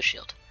 what's the other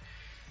shield?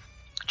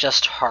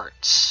 Just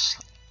hearts.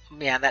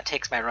 Man, that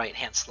takes my right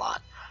hand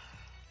slot.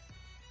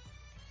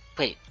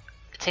 Wait,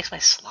 it takes my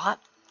slot?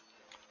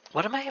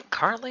 What am I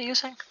currently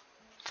using?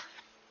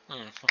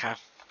 Okay.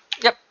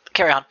 Yep,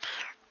 carry on.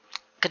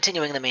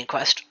 Continuing the main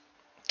quest.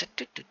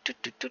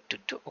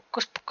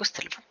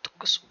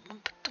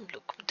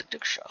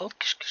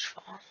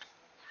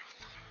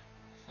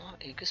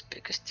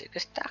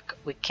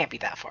 We can't be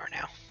that far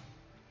now.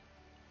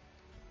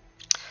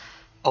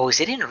 Oh,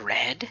 is it in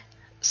red?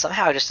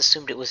 Somehow I just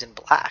assumed it was in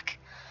black.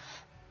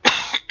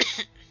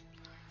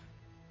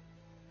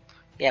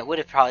 Yeah, it would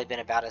have probably been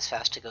about as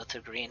fast to go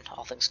through green,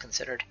 all things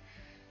considered.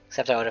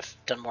 Except I would have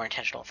done more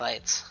intentional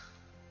fights.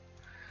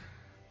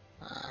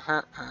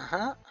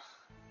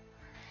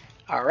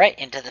 Alright,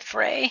 into the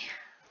fray.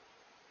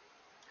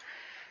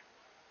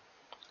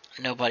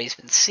 Nobody's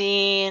been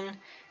seen.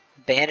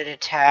 Bandit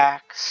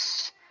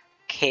attacks.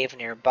 Cave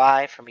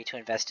nearby for me to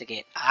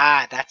investigate.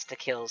 Ah, that's the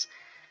kills.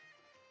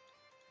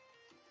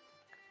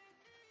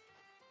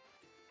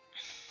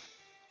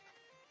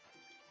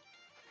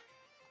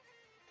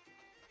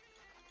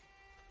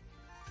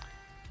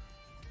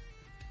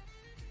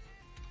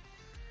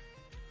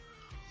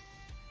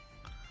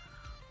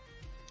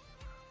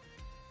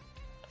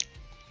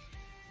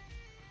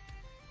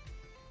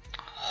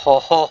 Ho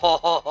ho ho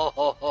ho ho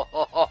ho ho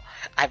ho ho.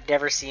 I've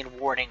never seen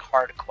Warning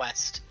Hard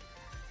Quest.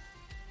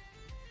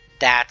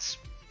 That's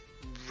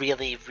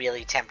really,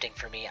 really tempting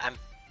for me.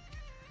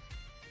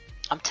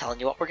 I'm telling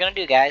you what we're gonna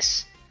do,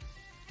 guys.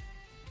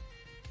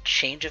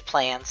 Change of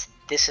plans.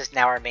 This is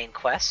now our main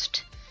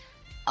quest.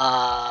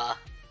 And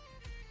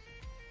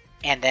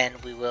then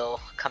we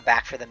will come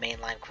back for the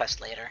mainline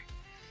quest later.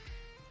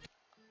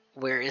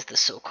 Where is the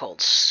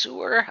so-called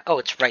sewer? Oh,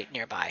 it's right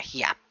nearby.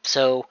 Yeah.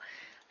 So,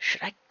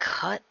 should I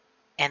cut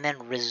and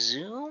then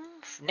resume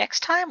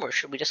next time, or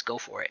should we just go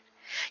for it?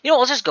 You know,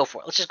 let's just go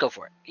for it. Let's just go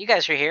for it. You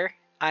guys are here.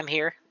 I'm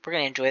here. We're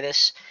going to enjoy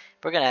this.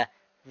 We're going to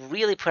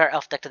really put our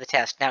elf deck to the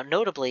test. Now,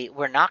 notably,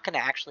 we're not going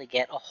to actually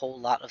get a whole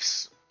lot of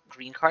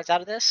green cards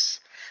out of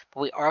this,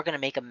 but we are going to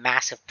make a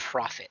massive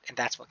profit, and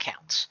that's what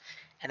counts.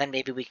 And then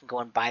maybe we can go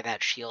and buy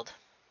that shield.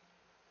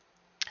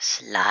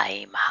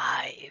 Slime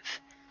Hive.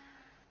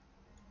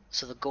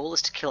 So the goal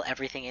is to kill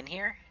everything in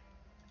here.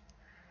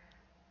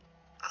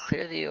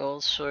 Clear the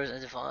old sores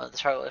and the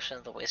target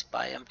of the waste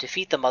biome.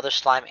 Defeat the mother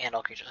slime and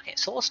all creatures. Okay,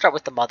 so we'll start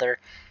with the mother,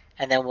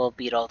 and then we'll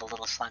beat all the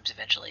little slimes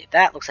eventually.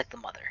 That looks like the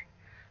mother.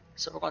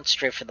 So we're going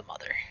straight for the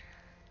mother.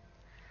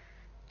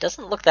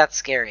 Doesn't look that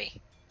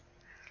scary.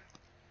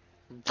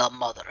 The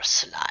mother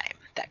slime.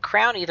 That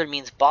crown either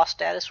means boss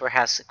status or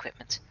has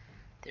equipment.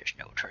 There's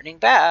no turning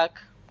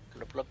back.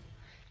 Blup, blup.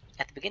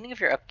 At the beginning of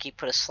your upkeep,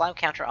 put a slime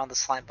counter on the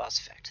slime boss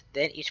effect.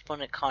 Then each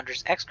opponent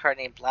conjures X card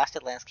named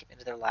Blasted Landscape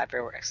into their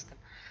library where X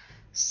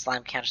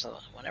slime counters.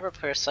 Whenever a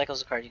player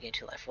cycles a card, you gain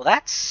 2 life. Well,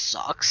 that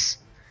sucks.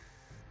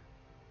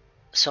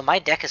 So my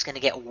deck is going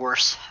to get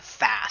worse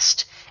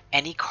fast.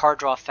 Any card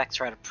draw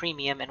effects are at a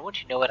premium, and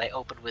once you know it, I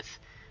open with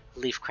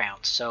Leaf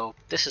Crowns. So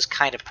this is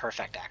kind of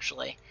perfect,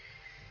 actually.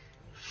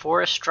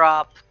 Forest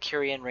drop,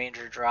 Kyrian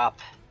Ranger drop,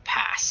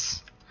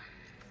 pass.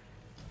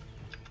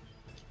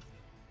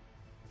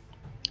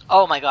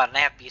 Oh my god, and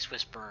I have Beast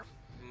Whisperer,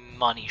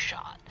 money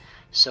shot.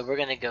 So we're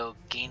gonna go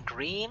gain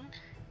green,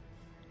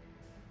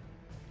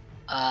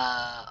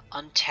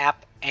 untap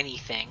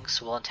anything,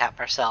 so we'll untap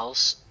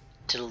ourselves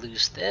to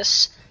lose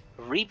this,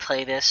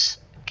 replay this,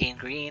 gain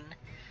green,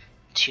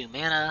 2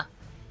 mana.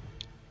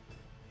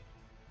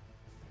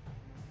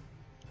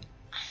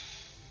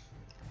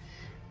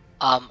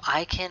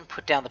 I can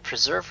put down the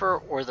Preserver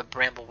or the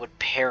Bramblewood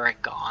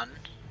Paragon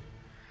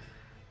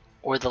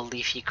or the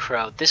Leafy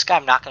Crow. This guy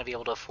I'm not going to be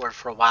able to afford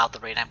for a while at the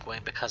rate I'm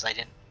going because I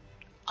didn't,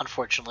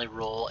 unfortunately,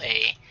 roll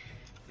a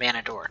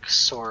Mana Dork.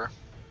 So,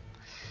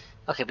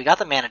 okay, we got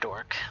the Mana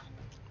Dork.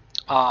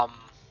 We're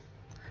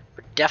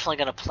definitely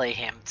going to play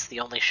him. It's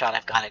the only shot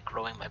I've got at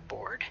growing my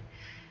board.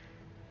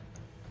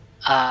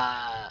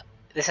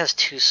 This has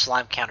 2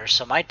 slime counters,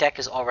 so my deck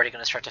is already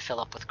going to start to fill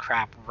up with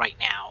crap right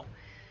now.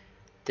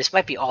 This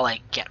might be all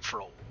I get for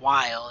a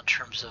while in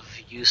terms of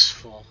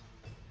useful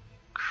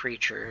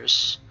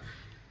creatures.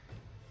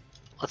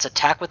 Let's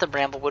attack with the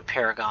Bramblewood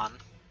Paragon.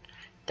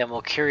 Then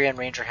we'll Kyrian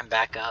Ranger him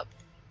back up.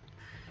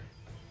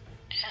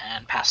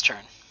 And pass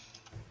turn.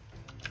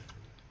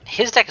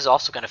 His deck is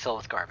also going to fill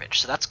with garbage,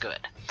 so that's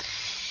good.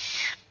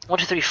 1,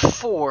 2, 3,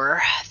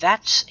 4.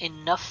 That's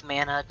enough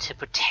mana to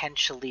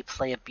potentially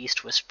play a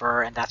Beast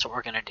Whisperer, and that's what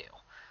we're going to do.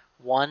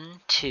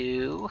 1,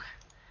 2,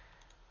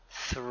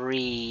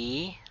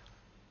 3...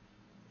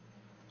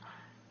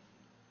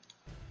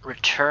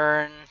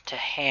 Return to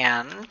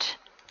hand.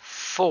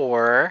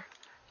 4.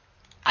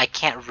 I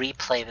can't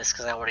replay this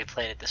because I already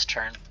played it this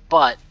turn,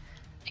 but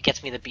it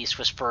gets me the Beast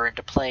Whisperer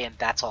into play, and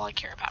that's all I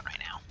care about right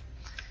now.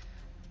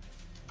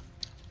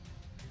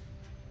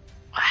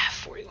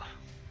 40.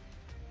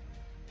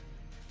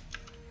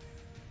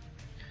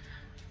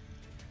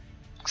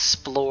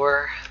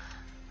 Explore.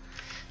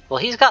 Well,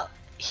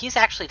 he's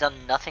actually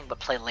done nothing but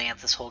play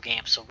lands this whole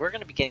game, so we're going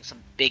to be getting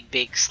some big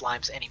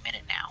slimes any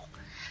minute now.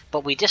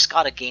 But we just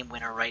got a game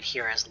winner right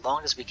here as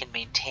long as we can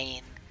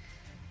maintain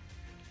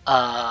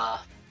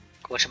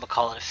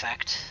whatchamacallit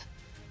effect.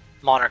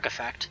 Monarch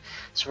effect.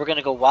 So we're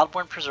gonna go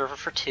Wildborn Preserver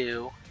for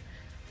 2.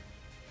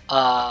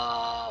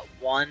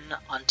 1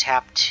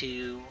 untap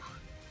 2.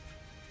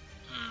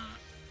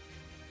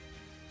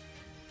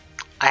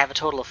 I have a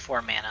total of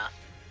 4 mana.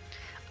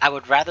 I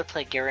would rather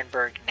play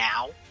Garenberg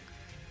now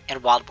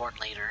and Wildborn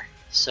later.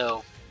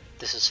 So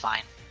this is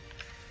fine.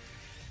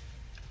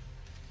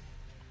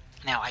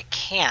 Now I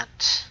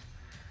can't.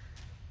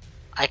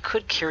 I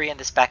could Kyrian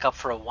this back up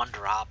for a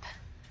 1-drop,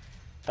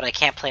 but I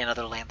can't play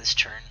another land this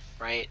turn,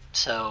 right?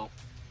 So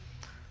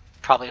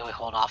probably we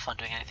hold off on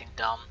doing anything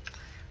dumb.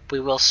 We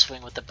will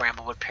swing with the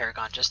Bramblewood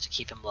Paragon just to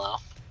keep him low.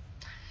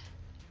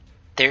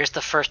 There's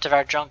the first of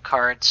our junk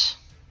cards.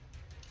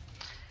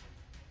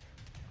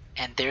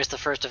 And there's the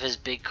first of his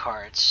big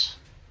cards.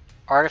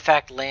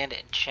 Artifact, land,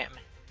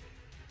 enchantment.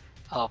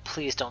 Oh,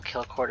 please don't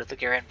kill Corroded the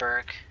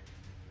Garenberg.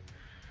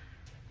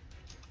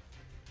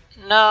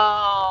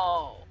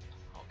 No!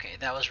 Okay,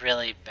 that was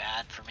really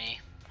bad for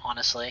me,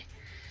 honestly.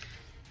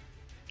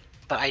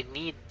 But I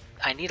need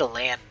a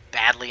land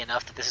badly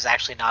enough that this is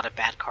actually not a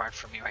bad card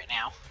for me right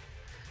now.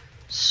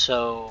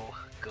 So,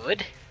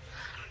 good.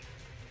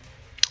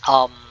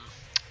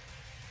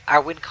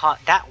 Our win con,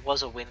 that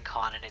was a win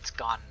con and it's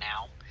gone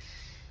now.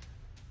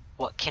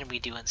 What can we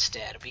do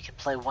instead? We can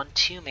play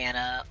 1/2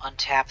 mana,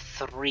 untap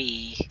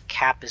 3,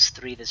 cap is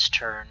 3 this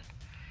turn.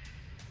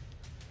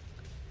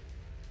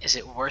 Is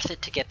it worth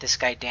it to get this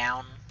guy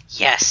down?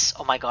 Yes!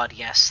 Oh my god,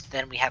 yes.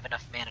 Then we have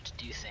enough mana to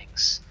do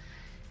things.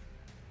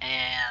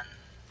 And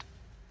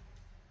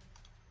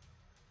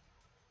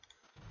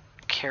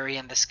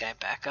carrying this guy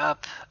back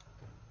up.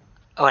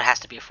 Oh, it has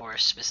to be a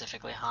forest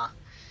specifically, huh?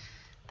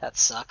 That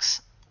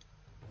sucks.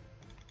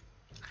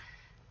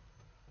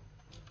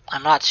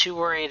 I'm not too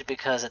worried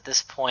because at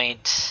this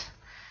point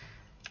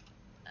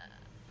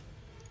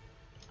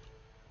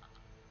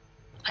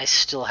I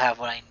still have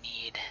what I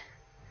need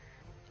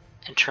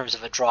in terms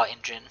of a draw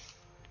engine.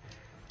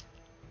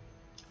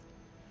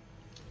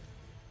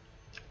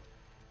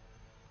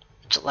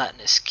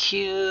 Gelatinous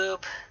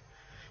cube,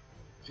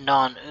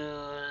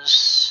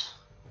 non-ooze.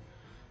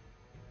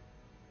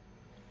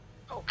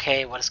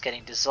 Okay, what is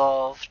getting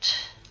dissolved?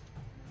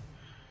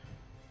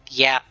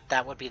 Yeah,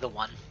 that would be the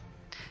one.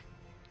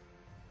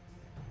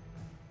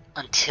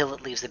 Until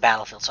it leaves the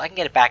battlefield. So I can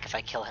get it back if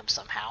I kill him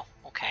somehow.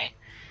 Okay.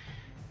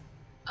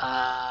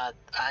 I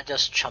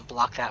just chump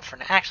block that for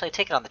now. Actually, I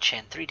take it on the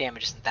chin. 3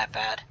 damage isn't that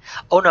bad.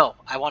 Oh no,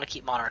 I want to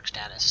keep Monarch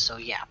status. So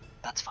yeah,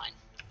 that's fine.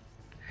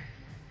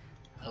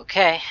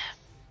 Okay.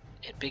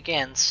 It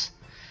begins.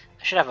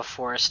 I should have a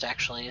forest,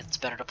 actually. It's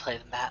better to play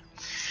than that.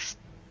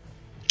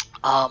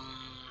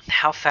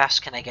 How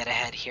fast can I get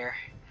ahead here?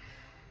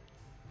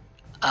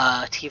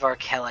 Tivar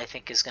Kell, I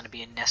think, is going to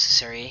be a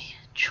necessary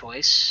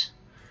choice.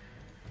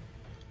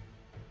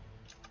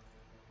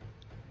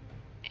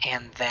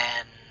 And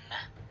then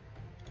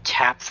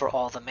tap for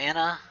all the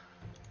mana.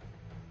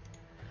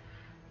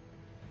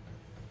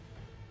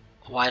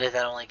 Why did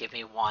that only give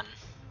me 1?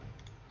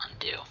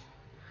 Undo.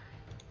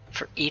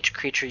 For each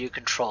creature you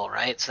control,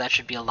 right? So that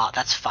should be a lot.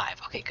 That's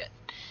 5. Okay, good.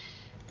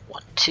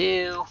 1,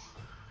 2.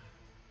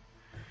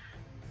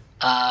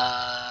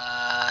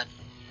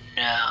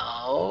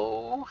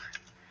 No.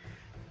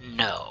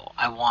 No,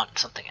 I want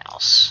something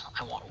else.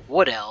 I want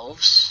Wood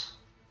Elves.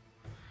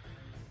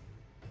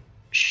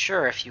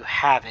 Sure, if you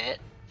have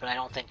it, but I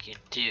don't think you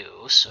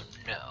do, so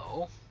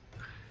no.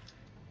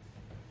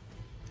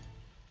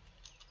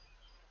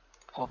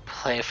 We'll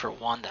play for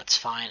 1, that's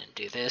fine, and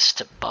do this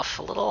to buff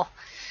a little.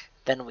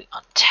 Then we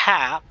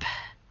untap.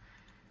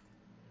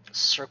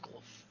 Circle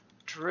of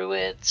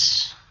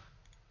Druids.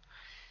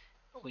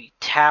 We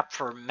tap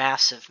for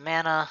massive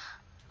mana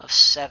of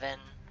 7.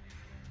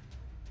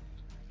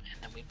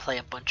 And then we play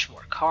a bunch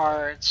more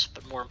cards,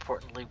 but more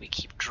importantly, we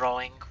keep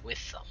drawing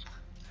with them.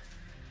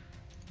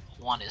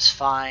 1 is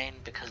fine,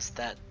 because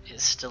that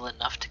is still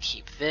enough to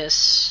keep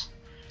this.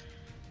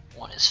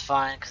 1 is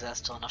fine, because that's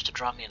still enough to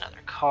draw me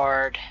another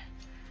card.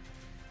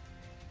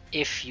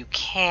 If you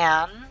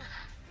can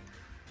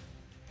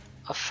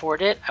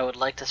afford it, I would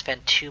like to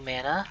spend 2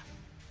 mana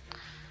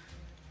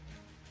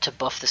to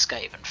buff this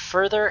guy even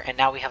further, and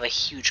now we have a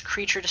huge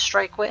creature to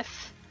strike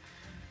with.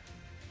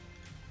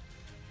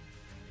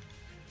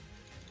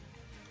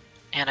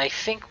 And I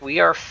think we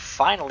are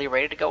finally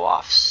ready to go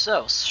off,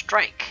 so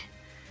strike.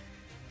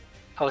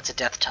 Oh, it's a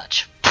death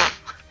touch.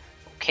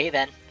 Okay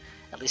then,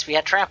 at least we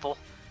had trample.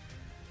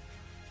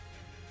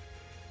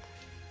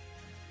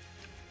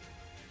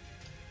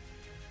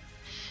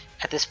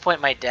 At this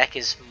point my deck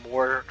is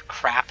more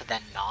crap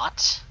than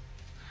not.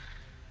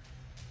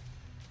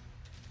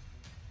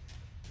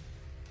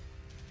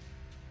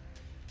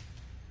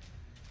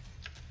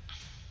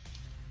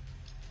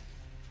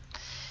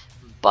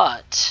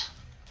 But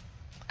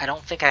I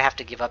don't think I have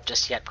to give up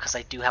just yet because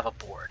I do have a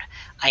board.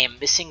 I am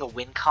missing a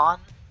win con.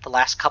 The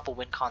last couple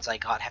win cons I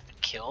got have been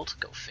killed.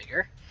 Go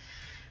figure.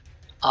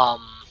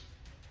 What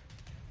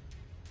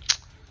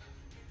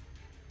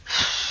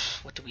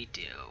do we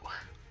do?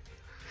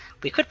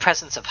 We could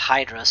Presence of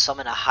Hydra,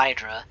 summon a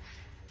Hydra,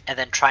 and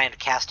then try and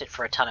cast it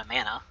for a ton of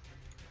mana.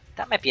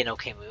 That might be an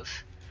okay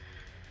move.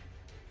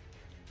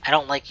 I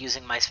don't like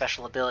using my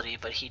special ability,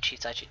 but he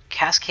cheats, I cheat.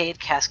 Cascade,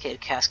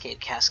 Cascade, Cascade,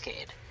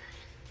 Cascade.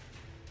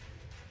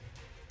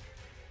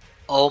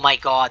 Oh my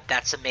god,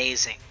 that's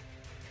amazing.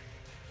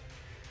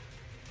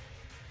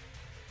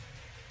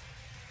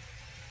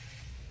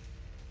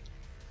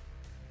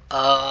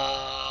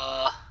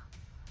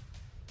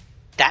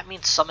 That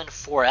means summon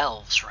 4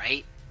 elves,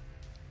 right?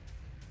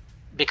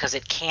 Because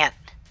it can't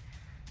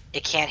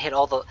hit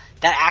all the...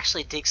 That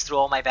actually digs through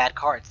all my bad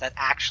cards. That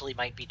actually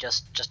might be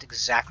just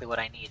exactly what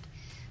I need.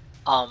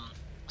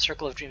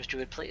 Circle of Dreams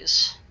Druid,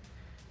 please.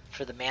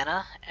 For the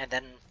mana, and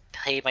then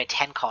pay my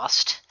 10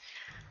 cost.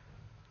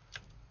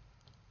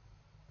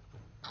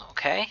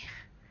 Okay.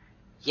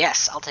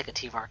 Yes, I'll take a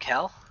Tivar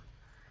Kell.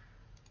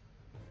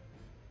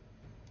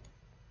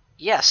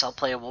 Yes, I'll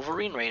play a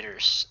Wolverine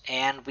Raiders,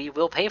 and we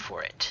will pay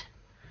for it.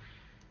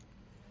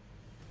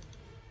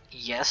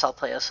 Yes, I'll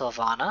play a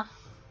Sylvana.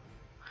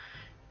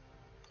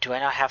 Do I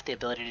not have the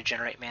ability to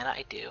generate mana?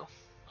 I do.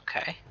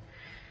 Okay.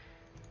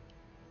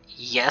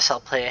 Yes, I'll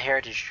play a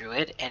Heritage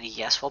Druid, and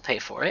yes, we'll pay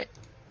for it.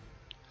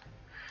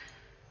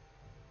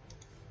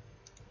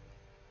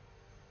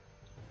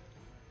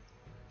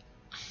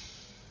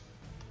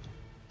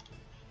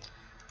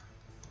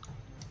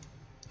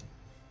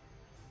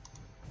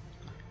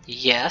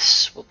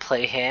 Yes, we'll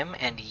play him,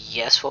 and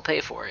yes, we'll pay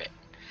for it.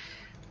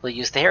 We'll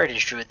use the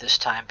Heritage Druid this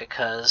time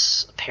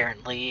because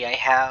apparently I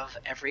have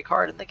every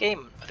card in the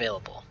game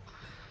available.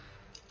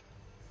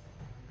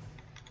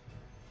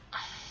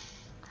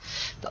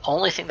 The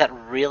only thing that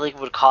really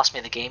would cost me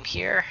the game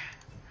here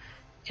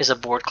is a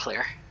board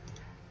clear.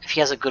 If he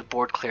has a good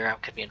board clear, I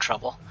could be in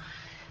trouble.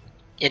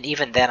 And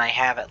even then, I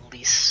have at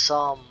least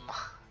some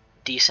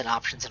decent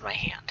options in my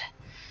hand.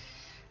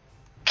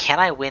 Can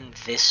I win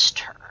this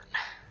turn?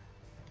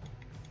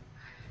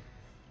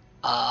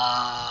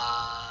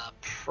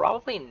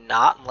 Probably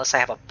not unless I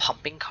have a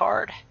pumping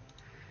card.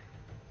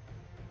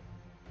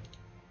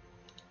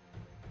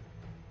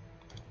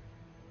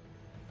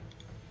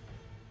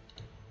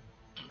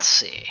 Let's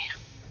see.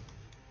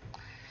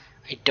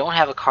 I don't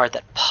have a card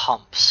that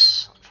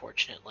pumps,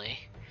 unfortunately.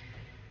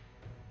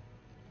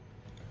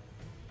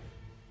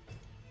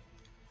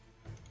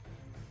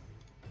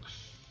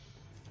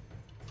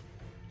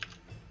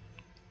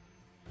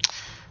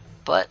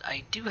 But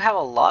I do have a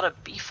lot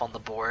of beef on the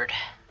board.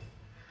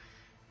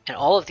 And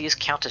all of these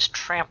count as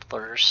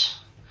tramplers.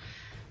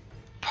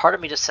 Part of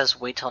me just says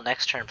wait till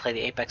next turn, play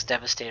the Apex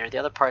Devastator. The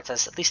other part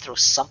says at least throw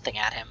something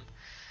at him.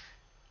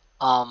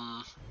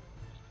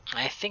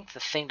 I think the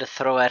thing to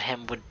throw at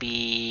him would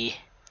be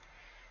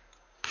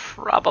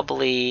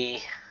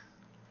probably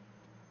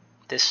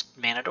this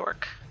Mana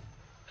Dork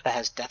that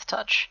has Death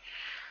Touch.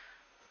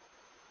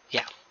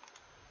 Yeah.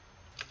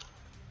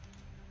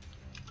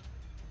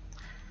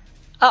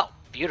 Oh,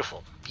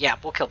 beautiful. Yeah,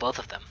 we'll kill both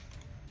of them.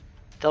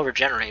 They'll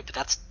regenerate, but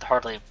that's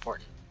hardly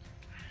important.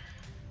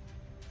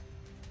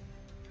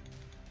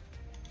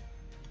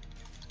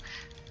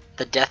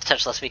 The Death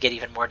Touch lets me get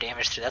even more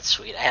damage through. That's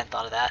sweet. I hadn't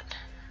thought of that.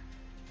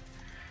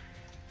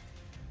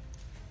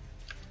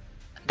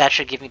 That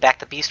should give me back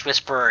the Beast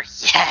Whisperer.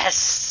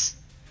 Yes!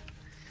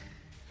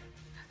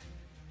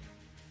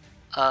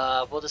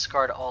 We'll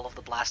discard all of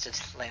the blasted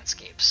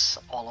landscapes.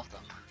 All of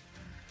them.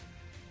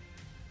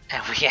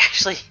 And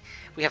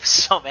we have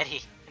so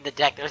many in the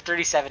deck. There are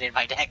 37 in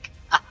my deck.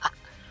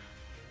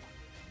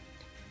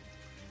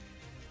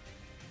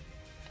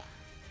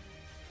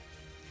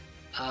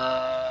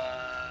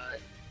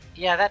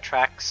 Yeah, that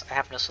tracks. I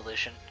have no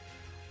solution.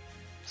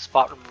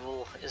 Spot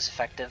removal is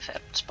effective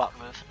at spot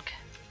removing.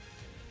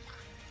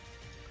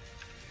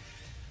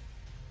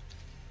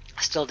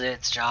 Still did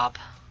its job.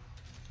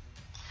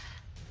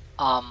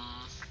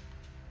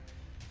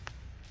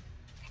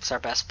 It's our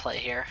best play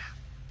here.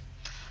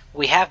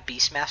 We have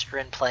Beastmaster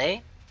in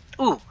play.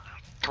 Ooh,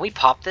 can we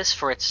pop this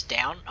for its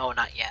down? Oh,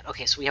 not yet.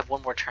 Okay, so we have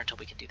one more turn till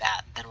we can do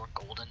that, and then we're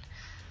golden.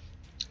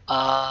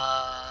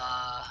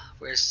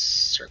 Where's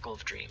Circle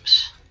of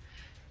Dreams?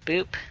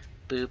 Boop,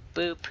 boop,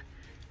 boop,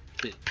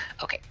 boop.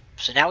 Okay,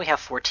 so now we have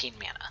 14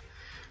 mana.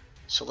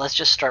 So let's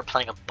just start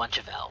playing a bunch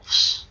of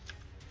elves.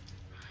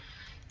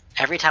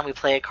 Every time we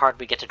play a card,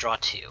 we get to draw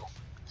 2.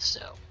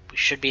 So we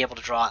should be able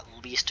to draw at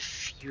least a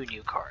few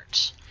new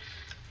cards.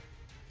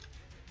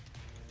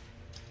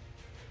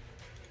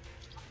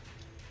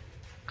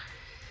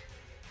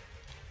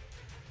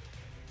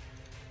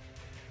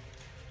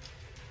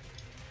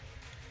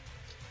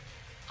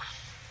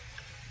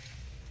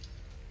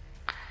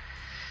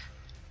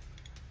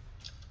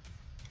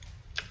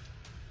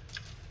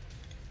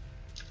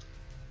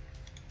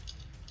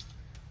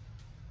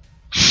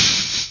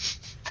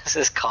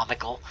 This is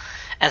comical.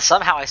 And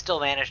somehow I still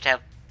managed to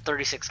have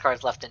 36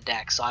 cards left in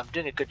deck, so I'm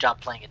doing a good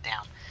job playing it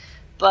down.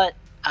 But,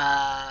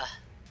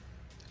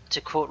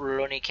 to quote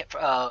Rurouni,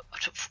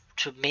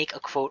 to make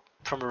a quote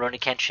from Rurouni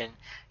Kenshin,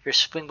 your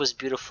swing was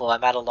beautiful,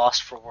 I'm at a loss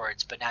for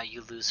words, but now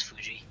you lose,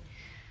 Fuji.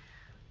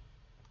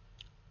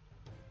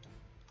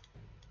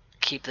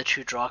 Keep the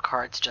 2 draw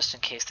cards just in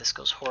case this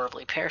goes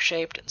horribly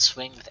pear-shaped, and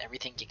swing with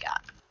everything you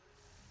got.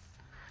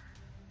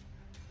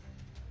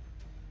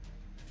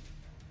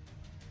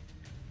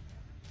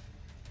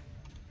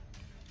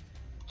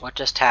 What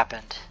just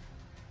happened?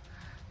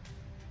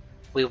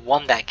 We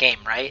won that game,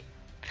 right?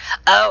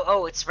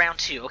 Oh, it's round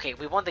 2. Okay,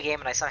 we won the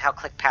game and I somehow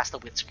clicked past the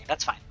windscreen.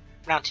 That's fine.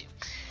 Round 2.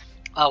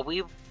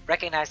 We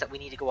recognize that we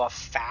need to go off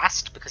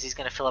fast because he's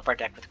going to fill up our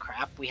deck with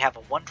crap. We have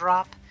a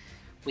 1-drop.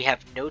 We have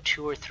no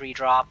 2 or 3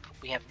 drop.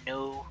 We have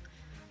no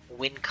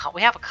win con.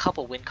 We have a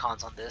couple win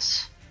cons on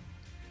this.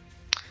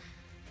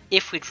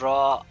 If we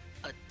draw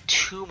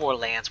 2 more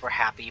lands, we're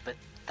happy, but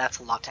that's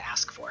a lot to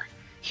ask for.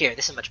 Here,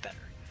 this is much better.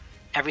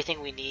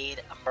 Everything we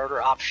need, a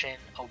murder option,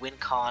 a win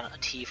con, a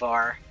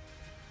T-var.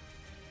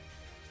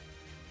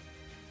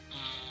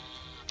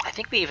 I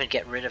think we even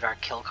get rid of our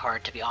kill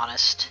card, to be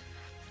honest.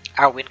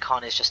 Our win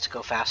con is just to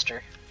go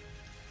faster.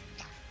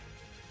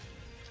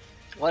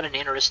 What an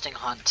interesting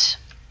hunt.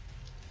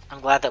 I'm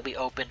glad that we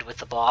opened with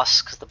the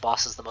boss, because the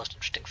boss is the most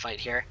interesting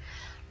fight here.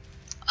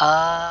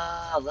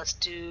 Let's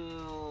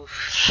do...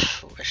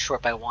 We're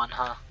short by 1,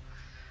 huh?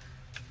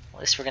 At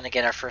least we're going to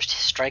get our first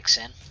strikes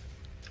in.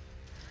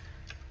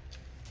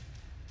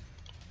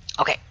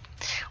 Okay,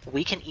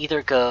 we can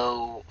either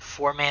go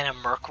 4 mana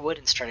Mirkwood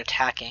and start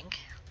attacking.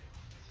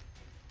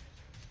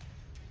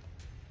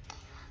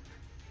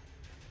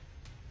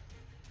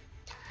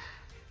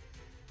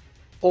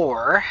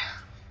 Or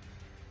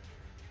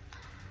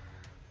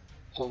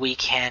we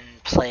can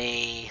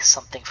play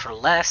something for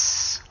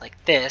less,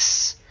 like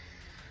this,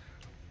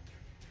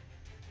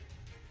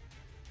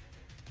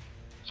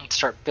 and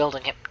start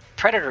building it.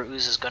 Predator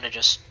Ooze is going to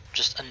just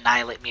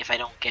annihilate me if I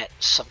don't get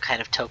some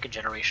kind of token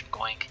generation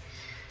going.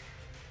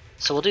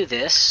 So we'll do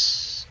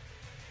this.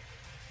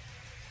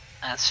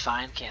 That's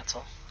fine,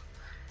 cancel.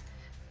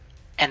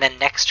 And then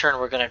next turn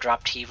we're going to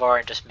drop T-var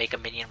and just make a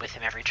minion with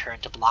him every turn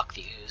to block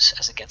the Ooze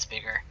as it gets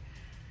bigger.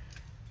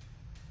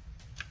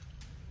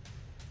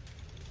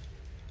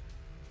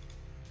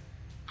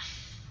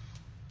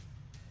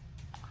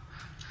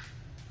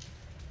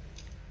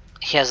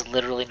 He has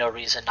literally no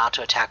reason not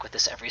to attack with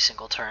this every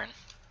single turn.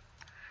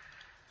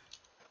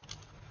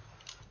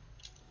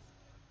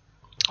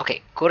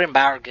 Okay,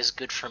 Gorenbarg is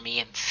good for me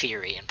in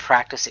theory. In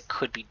practice, it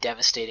could be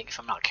devastating if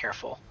I'm not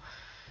careful.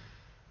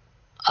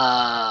 Do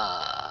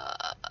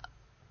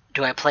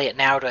I play it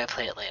now or do I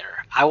play it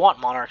later? I want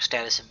Monarch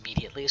status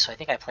immediately, so I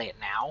think I play it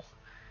now.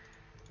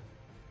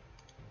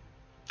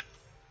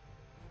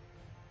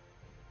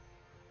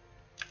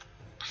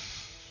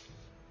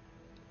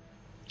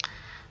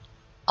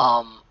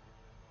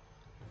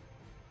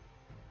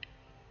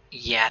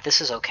 Yeah, this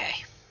is okay.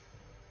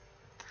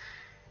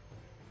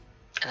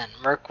 And then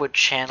Mirkwood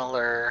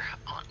Channeler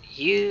on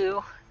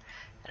you.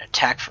 An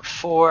attack for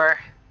 4.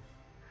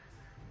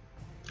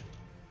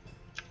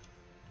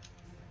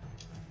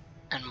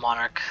 And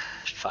Monarch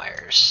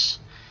fires.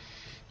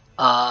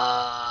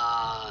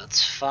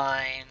 It's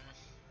fine.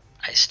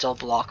 I still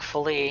block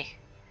fully.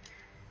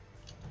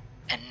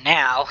 And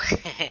now,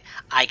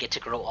 I get to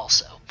grow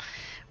also.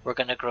 We're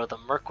gonna grow the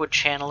Mirkwood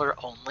Channeler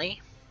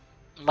only.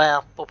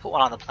 Well, we'll put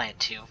one on the plant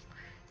too,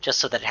 just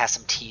so that it has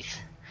some teeth.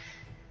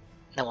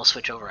 Then we'll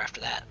switch over after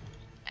that.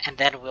 And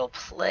then we'll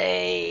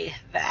play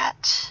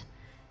that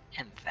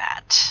and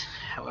that.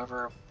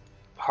 However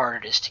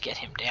hard it is to get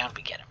him down,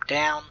 we get him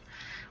down.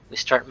 We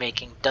start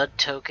making dud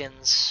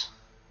tokens.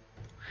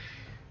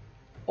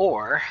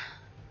 Or,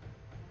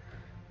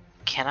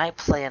 can I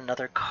play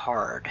another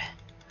card?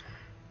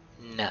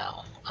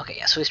 No. Okay,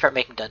 yeah, so we start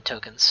making dud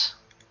tokens.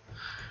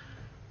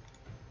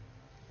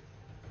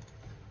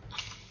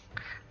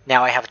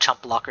 Now I have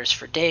chump blockers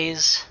for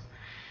days.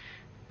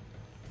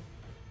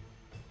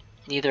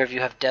 Neither of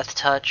you have Death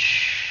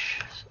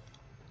Touch.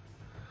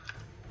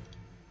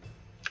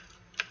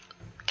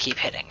 Keep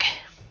hitting.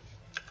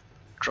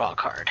 Draw a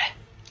card.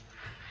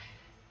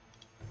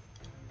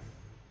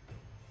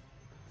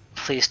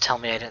 Please tell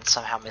me I didn't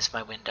somehow miss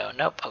my window.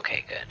 Nope.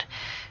 Okay, good.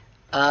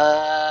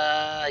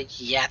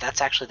 Yeah,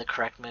 that's actually the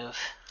correct move.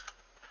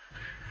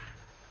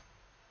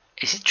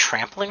 Is he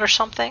trampling or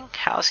something?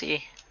 How is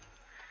he?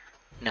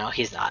 No,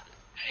 he's not.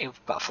 He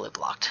got fully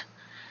blocked.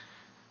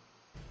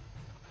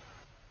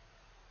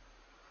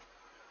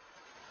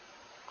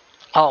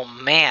 Oh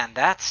man,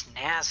 that's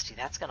nasty.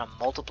 That's gonna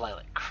multiply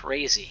like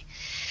crazy.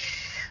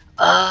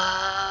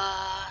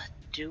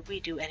 Do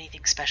we do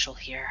anything special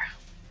here?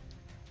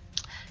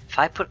 If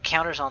I put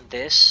counters on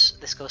this,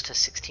 this goes to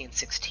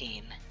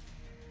 16-16.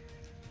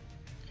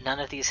 None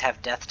of these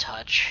have Death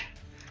Touch.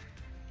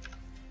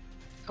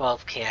 Well,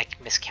 okay, I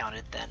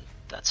miscounted then.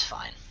 That's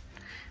fine.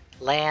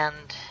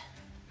 Land.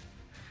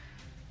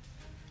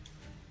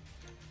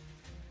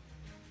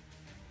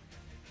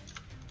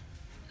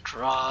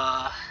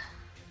 Draw.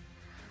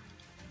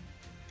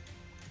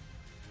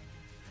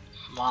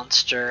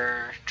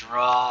 Monster.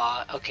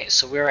 Draw. Okay,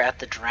 so we're at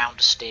the drowned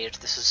stage.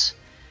 This is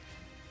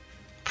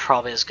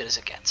probably as good as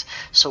it gets.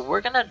 So we're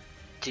gonna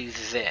do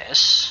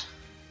this.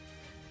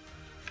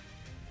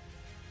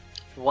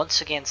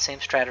 Once again, same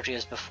strategy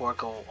as before.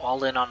 Go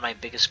all in on my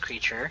biggest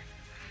creature.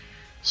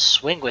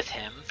 Swing with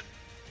him.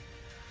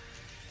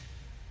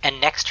 And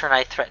next turn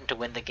I threaten to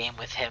win the game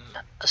with him,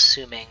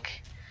 assuming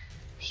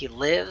he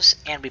lives,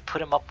 and we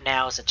put him up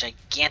now as a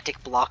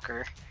gigantic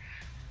blocker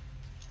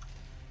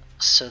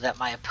so that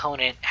my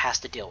opponent has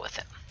to deal with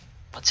him.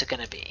 What's it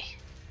gonna be?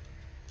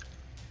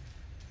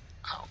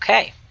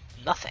 Okay,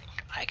 nothing.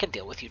 I can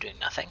deal with you doing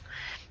nothing.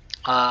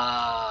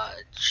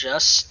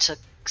 Just to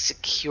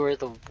secure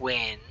the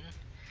win,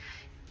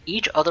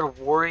 each other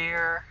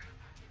warrior,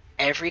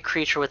 every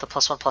creature with a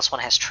 +1/+1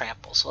 has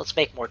trample, so let's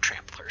make more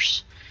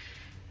tramplers.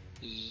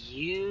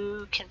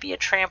 You can be a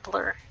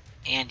trampler,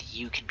 and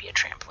you can be a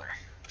trampler.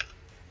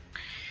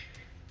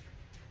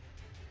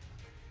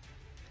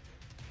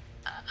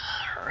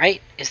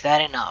 Alright, is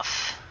that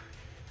enough?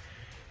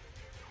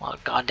 Well,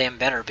 it goddamn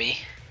better be.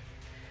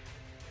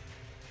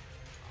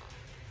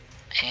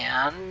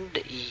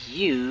 And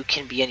you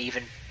can be an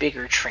even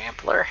bigger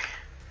trampler.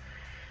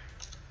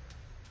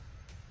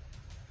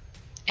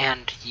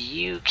 And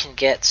you can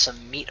get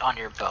some meat on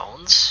your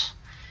bones.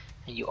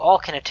 And you all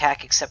can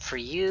attack except for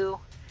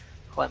you,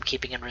 who I'm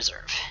keeping in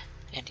reserve.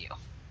 And you.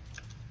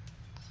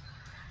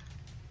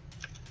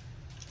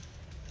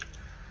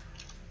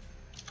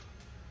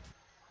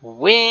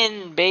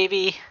 Win,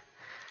 baby!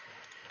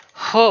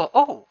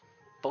 Oh,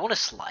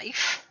 bonus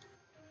life?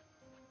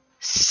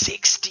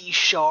 60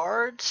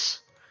 shards?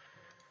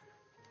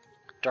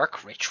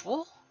 Dark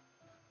Ritual?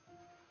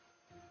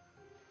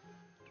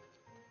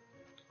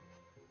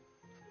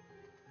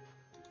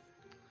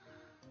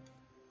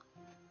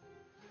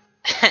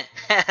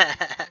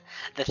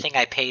 The thing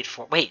I paid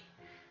for. Wait,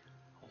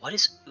 what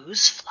is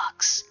Ooze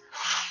Flux?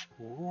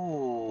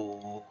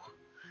 Ooh.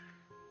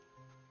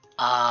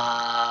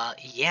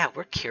 Yeah,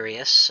 we're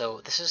curious.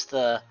 So this is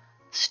the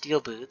Steel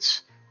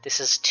Boots. This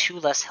is 2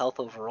 less health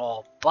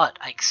overall, but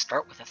I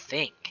start with a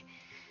thing.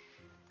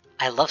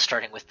 I love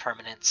starting with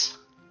permanents.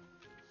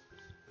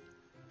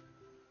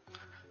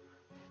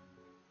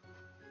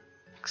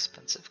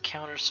 Expensive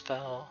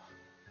counterspell.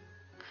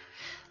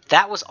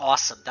 That was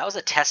awesome. That was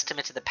a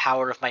testament to the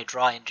power of my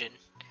draw engine.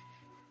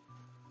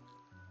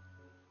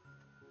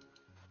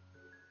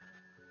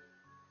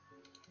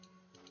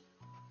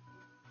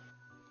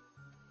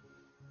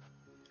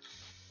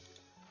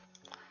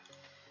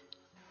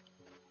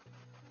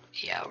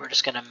 Yeah, we're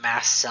just gonna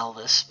mass sell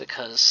this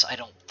because I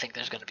don't think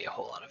there's gonna be a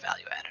whole lot of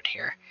value added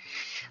here.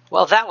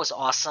 Well, that was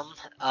awesome.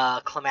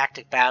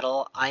 Climactic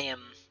battle. I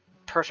am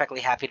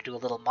perfectly happy to do a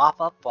little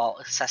mop-up while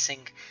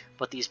assessing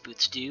what these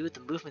boots do. The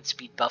movement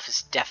speed buff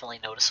is definitely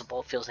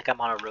noticeable. It feels like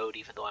I'm on a road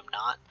even though I'm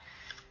not.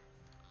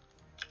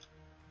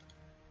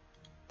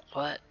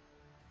 What?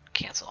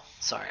 Cancel.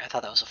 Sorry, I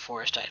thought that was a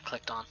forest I had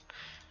clicked on.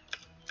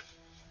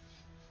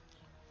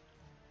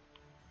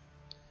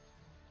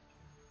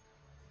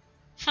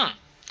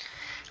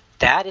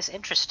 That is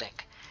interesting.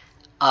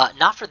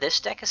 Not for this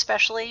deck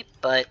especially,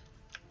 but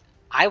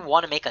I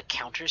want to make a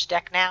counters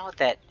deck now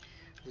that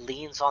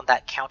leans on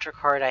that counter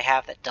card I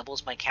have that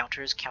doubles my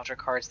counters, counter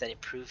cards that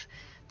improve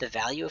the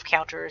value of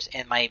counters,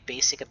 and my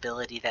basic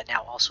ability that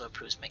now also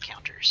improves my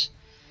counters.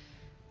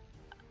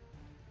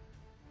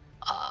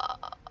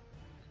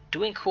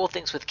 Doing cool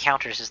things with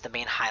counters is the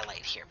main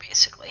highlight here,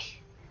 basically.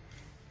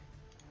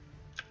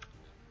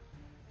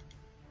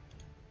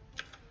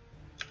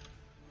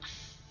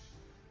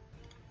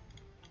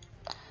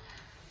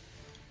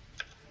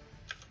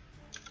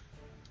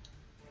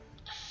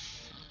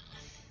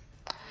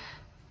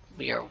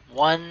 We are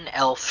one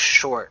elf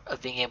short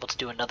of being able to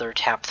do another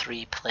tap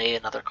 3, play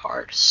another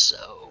card,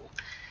 so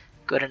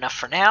good enough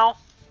for now.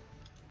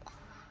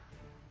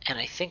 And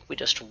I think we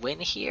just win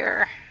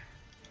here.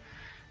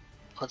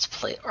 Let's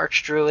play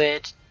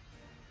Archdruid.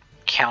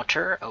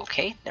 Counter,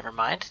 okay, never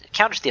mind. It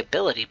counters the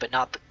ability, but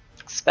not the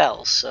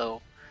spells,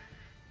 so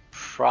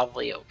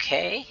probably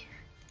okay.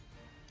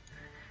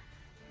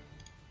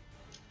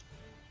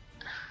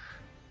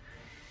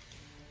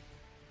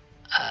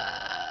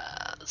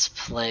 Let's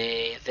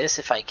play this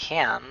if I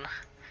can.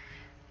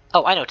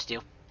 Oh, I know what to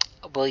do.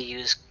 We'll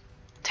use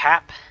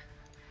tap,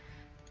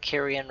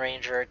 Carrion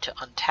Ranger to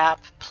untap,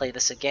 play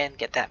this again,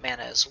 get that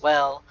mana as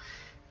well,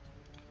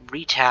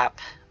 retap,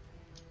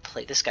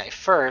 play this guy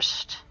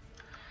first,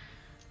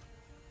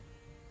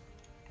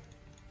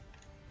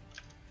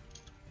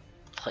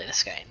 play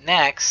this guy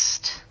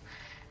next,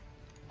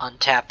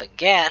 untap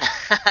again,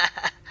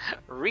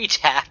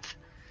 retap,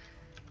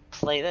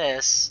 play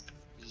this,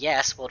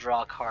 yes, we'll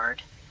draw a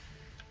card.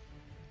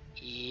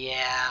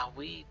 Yeah,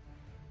 we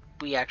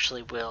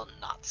actually will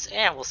not.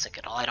 Yeah, we'll sink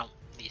it all. I don't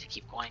need to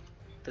keep going.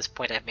 At this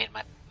point, I've made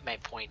my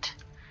point.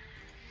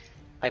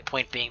 My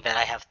point being that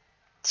I have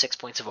 6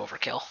 points of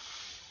overkill.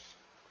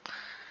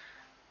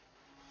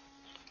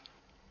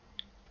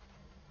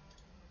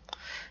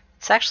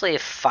 It's actually a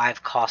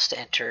 5 cost to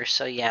enter,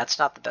 so yeah, it's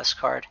not the best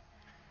card.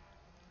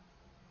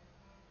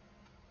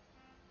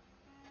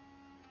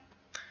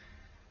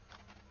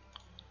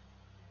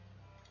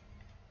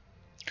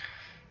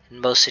 In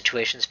most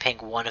situations, paying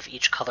 1 of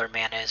each color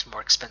mana is more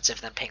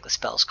expensive than paying the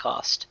spell's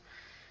cost.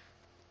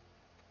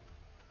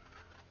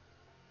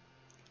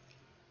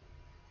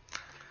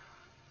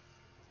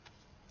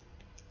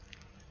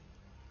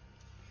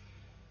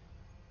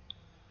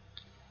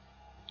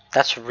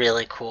 That's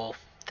really cool.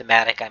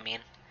 Thematic, I mean.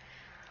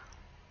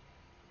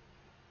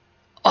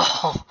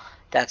 Oh,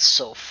 that's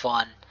so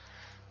fun.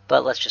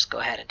 But let's just go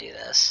ahead and do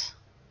this.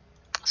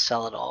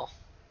 Sell it all.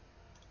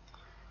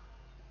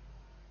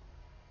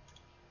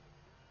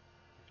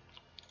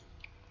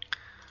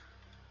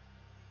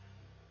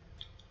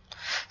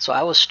 So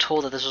I was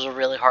told that this was a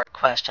really hard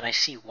quest, and I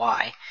see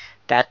why.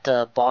 That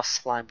boss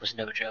slime was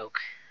no joke.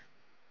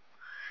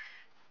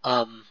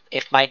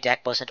 If my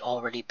deck wasn't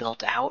already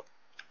built out,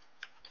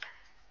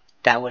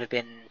 that would have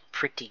been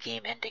pretty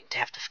game-ending to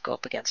have to go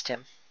up against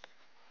him.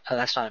 Oh,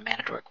 that's not a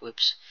mana dork.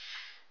 Whoops.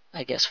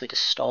 I guess we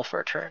just stall for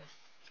a turn.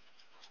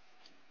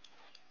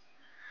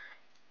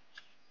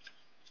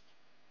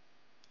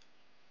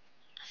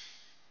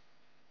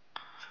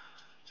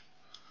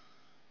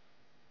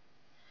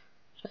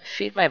 Should I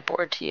feed my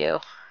board to you?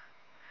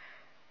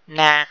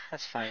 Nah,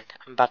 that's fine.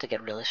 I'm about to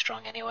get really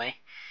strong anyway.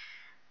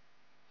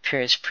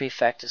 Imperious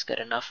Prefect is good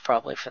enough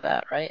probably for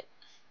that, right?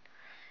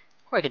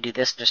 Or I could do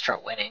this and just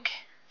start winning.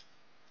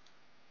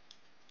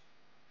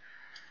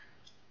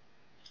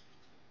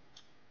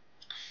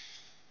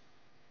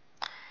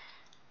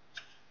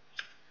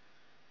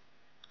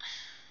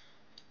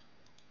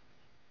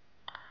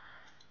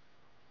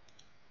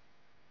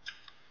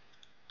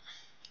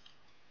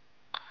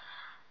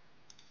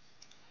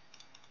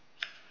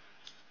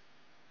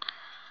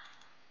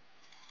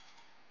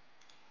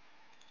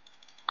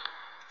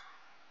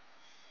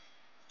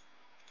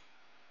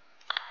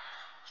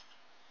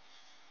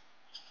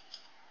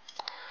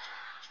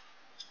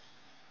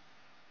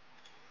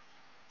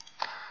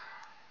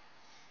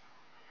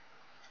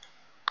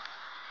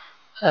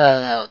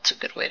 That's a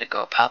good way to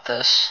go about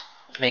this.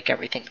 Make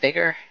everything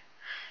bigger,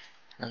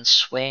 and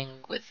swing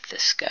with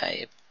this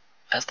guy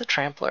as the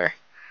trampler.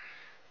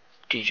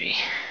 GG.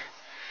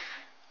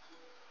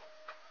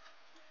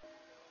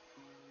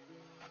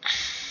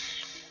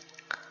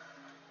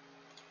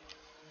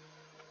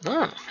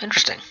 Oh,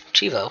 interesting.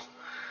 Chivo.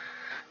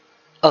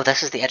 Oh,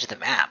 this is the edge of the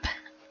map.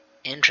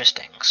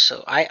 Interesting.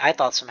 So I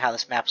thought somehow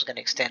this map was going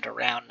to extend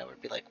around and it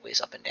would be like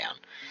ways up and down.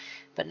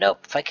 But nope,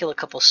 if I kill a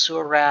couple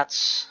sewer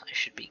rats, I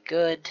should be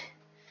good.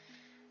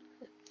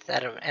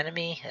 that an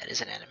enemy? That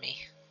is an enemy.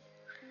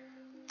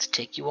 Let's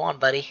take you on,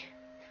 buddy.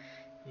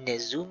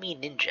 Nezumi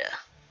Ninja.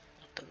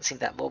 Doesn't seem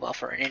that mobile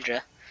for a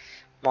ninja.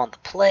 I'm on the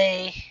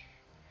play.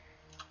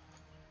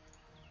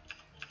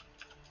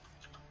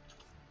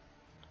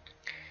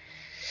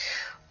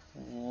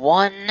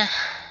 One.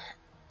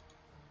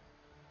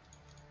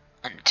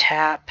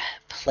 Untap.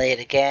 Play it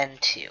again.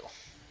 2.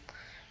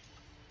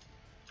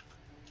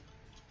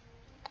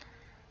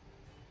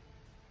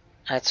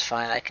 That's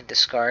fine. I can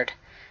discard.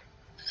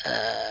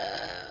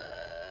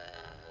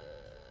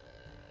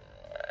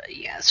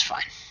 Yeah, that's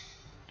fine.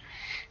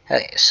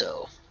 Okay,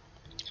 so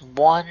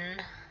 1,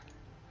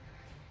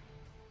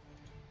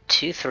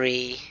 2,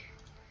 3.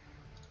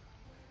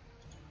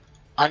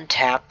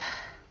 Untap.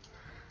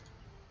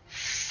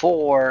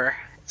 4.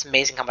 It's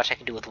amazing how much I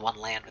can do with 1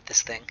 land with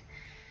this thing.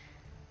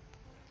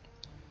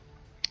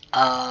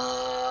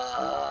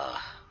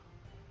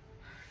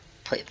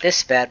 Play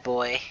this bad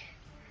boy.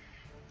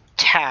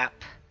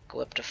 Tap.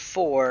 Go up to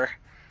 4.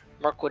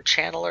 Mirkwood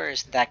Channeler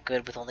isn't that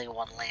good with only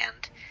 1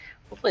 land.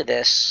 We'll play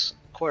this.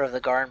 Court of the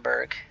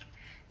Garnberg.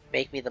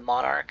 Make me the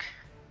Monarch.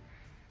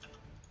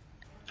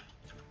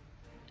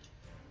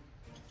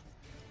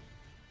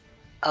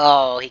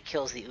 Oh, he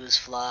kills the Ooze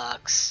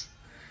Flux.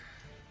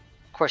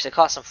 Of course, it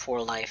costs him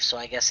 4 life, so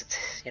I guess it's,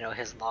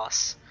 his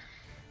loss.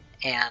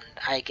 And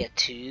I get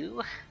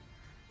to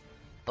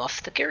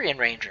buff the Carrion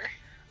Ranger.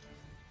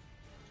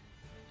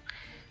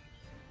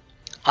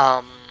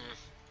 Are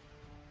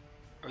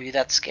you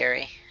that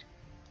scary?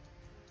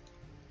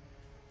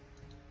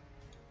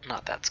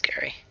 Not that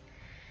scary.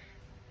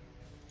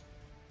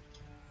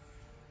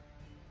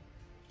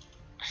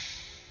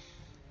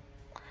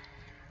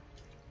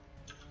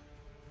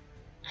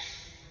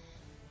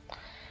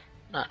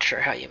 Not sure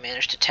how you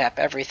managed to tap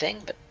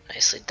everything, but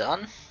nicely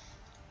done.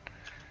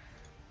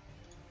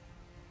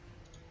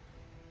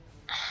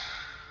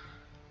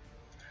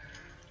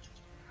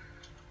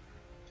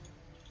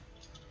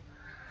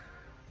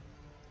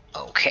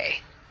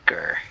 Okay,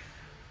 grr.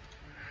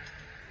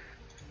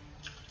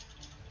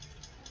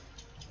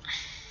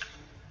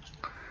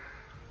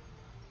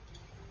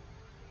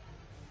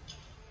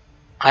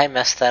 I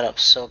messed that up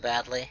so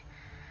badly.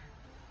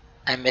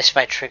 I missed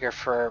my trigger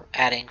for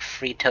adding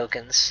free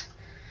tokens.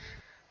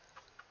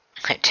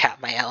 I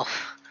tap my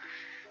elf.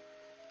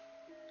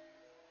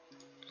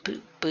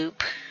 Boop,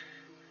 boop.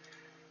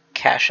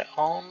 Cash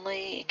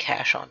only,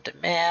 cash on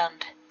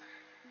demand.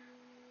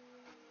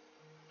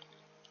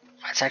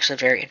 That's actually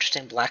very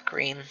interesting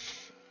black-green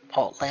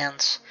alt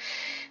lands.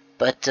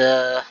 But,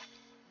 this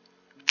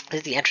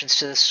is the entrance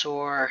to the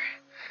sewer.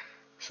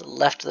 To the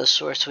left of the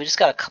sewer, so we just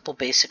got a couple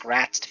basic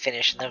rats to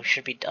finish, and then we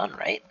should be done,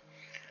 right?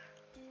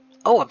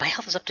 Oh, and my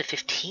health is up to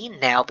 15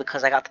 now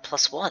because I got the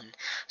 +1.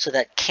 So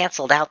that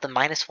canceled out the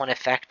 -1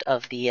 effect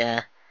of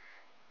the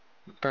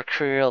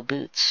Mercurial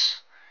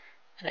Boots.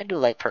 And I do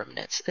like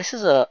permanents. This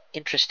is a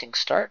interesting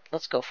start.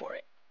 Let's go for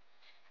it.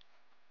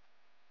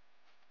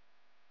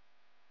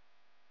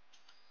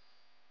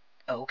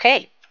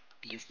 Okay,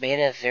 you've made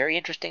a very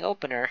interesting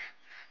opener.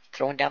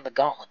 Throwing down the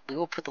gauntlet. We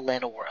will put the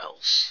Land of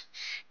Worlds.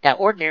 Now,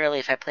 ordinarily,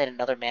 if I played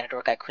another Mana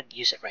Dork, I couldn't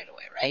use it right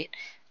away, right?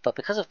 But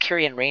because of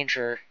Carrion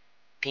Ranger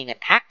being an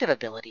active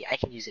ability, I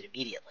can use it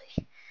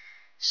immediately.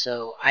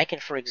 So I can,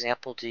 for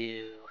example,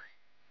 do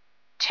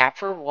tap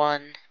for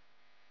 1,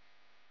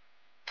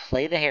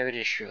 play the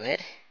Heritage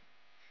Druid,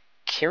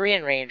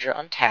 Carrion Ranger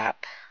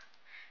untap,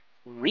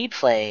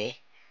 replay,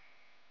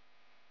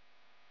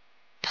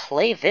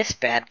 play this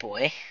bad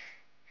boy,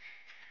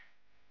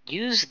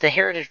 use the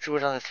Heritage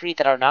Druid on the 3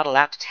 that are not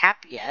allowed to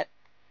tap yet,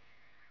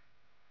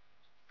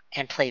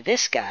 and play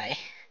this guy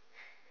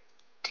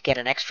to get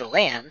an extra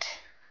land,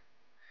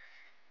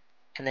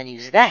 and then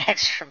use that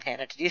extra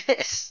mana to do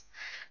this.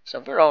 So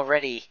we're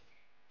already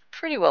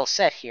pretty well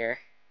set here.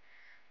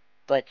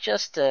 But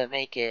just to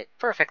make it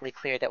perfectly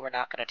clear that we're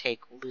not going to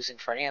take losing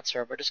for an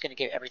answer, we're just going to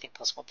give everything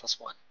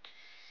 +1/+1.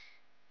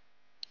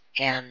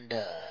 And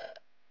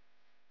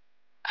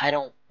I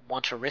don't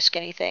want to risk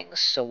anything,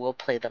 so we'll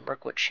play the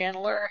Mirkwood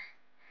Channeler,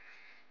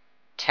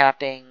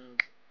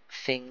 tapping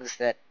things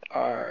that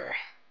are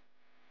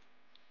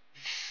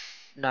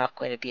not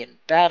going to be in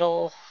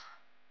battle.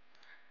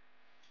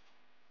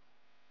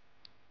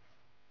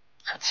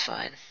 That's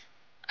fine.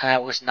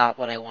 That was not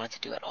what I wanted to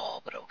do at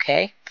all, but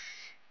okay.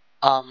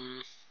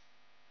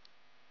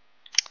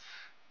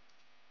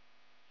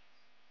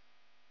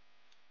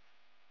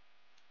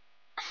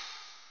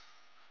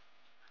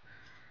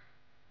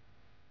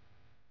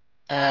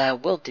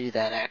 We'll do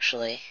that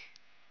actually.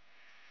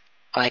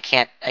 Oh, I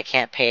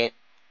can't pay it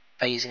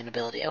by using an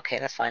ability. Okay,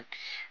 that's fine.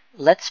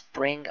 Let's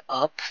bring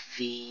up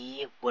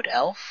the Wood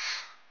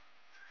Elf,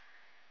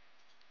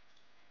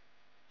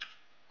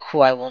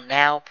 who I will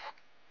now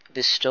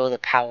bestow the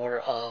power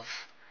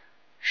of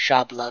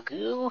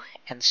Shablagu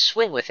and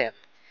swing with him,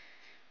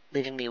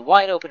 leaving me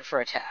wide open for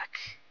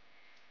attack,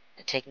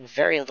 and taking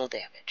very little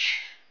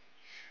damage.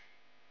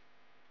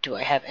 Do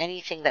I have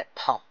anything that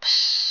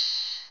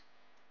pumps?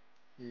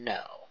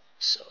 No.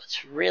 So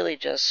it's really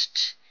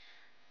just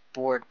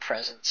board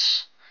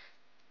presence.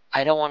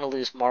 I don't want to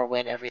lose more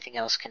when everything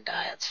else can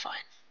die. That's fine.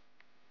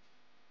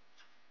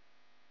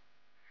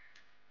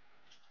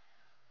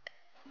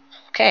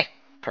 Okay,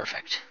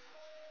 perfect.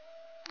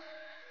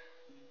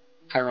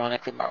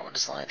 Ironically, Marwyn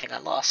is the only thing I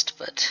lost,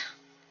 but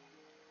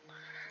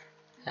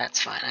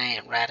that's fine. I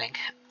ain't ratting.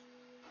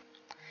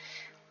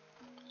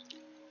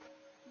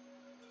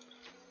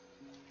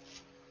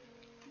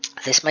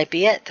 This might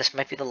be it. This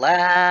might be the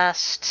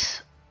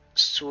last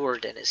sewer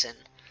denizen.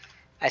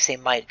 I say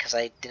might because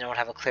I didn't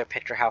have a clear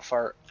picture how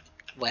far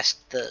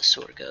west the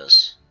sewer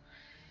goes.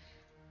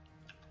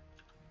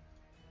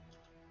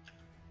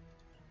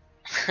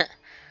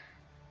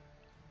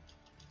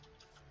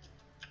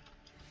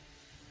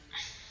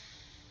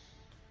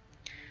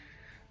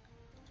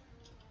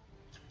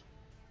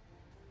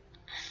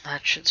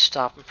 That should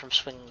stop him from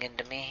swinging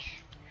into me.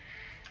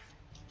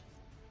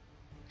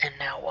 And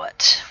now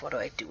what? What do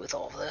I do with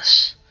all of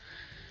this?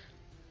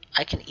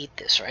 I can eat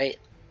this, right?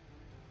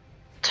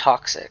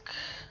 Toxic.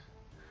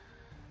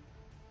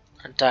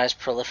 Dyes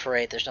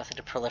proliferate. There's nothing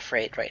to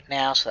proliferate right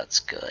now, so that's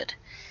good.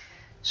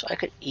 So I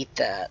could eat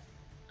that.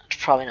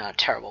 It's probably not a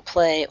terrible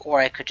play, or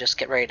I could just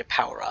get ready to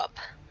power up.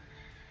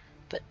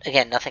 But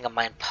again, nothing of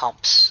mine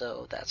pumps,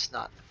 so that's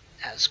not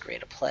as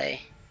great a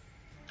play.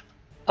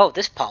 Oh,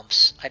 this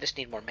pumps. I just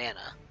need more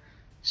mana.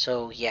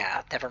 So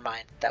yeah, never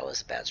mind. That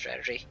was a bad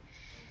strategy.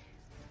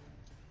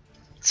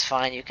 It's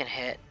fine, you can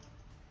hit.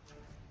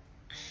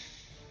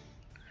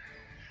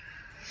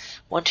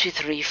 1, 2,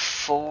 3,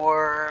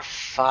 4,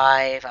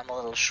 5. I'm a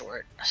little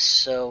short,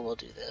 so we'll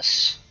do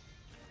this.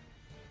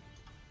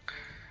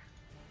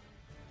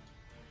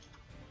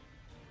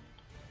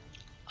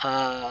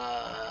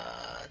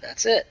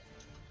 That's it.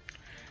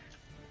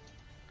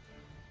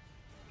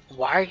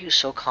 Why are you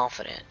so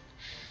confident?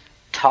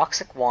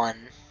 Toxic 1.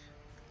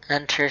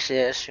 Enter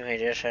this.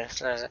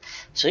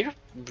 So you're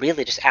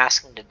really just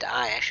asking to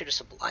die. I should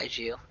just oblige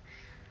you.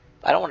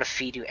 I don't want to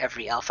feed you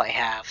every elf I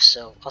have,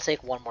 so I'll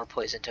take one more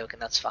poison token,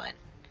 that's fine.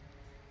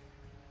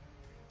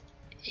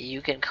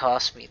 You can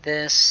cost me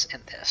this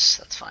and this,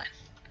 that's fine.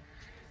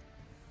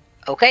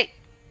 Okay,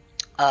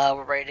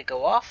 we're ready to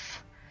go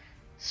off.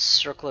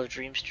 Circle of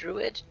Dreams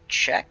Druid,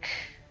 check.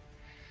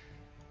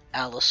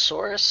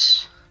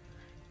 Allosaurus,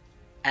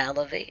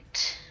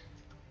 Elevate.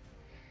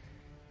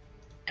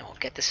 And we'll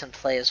get this in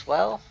play as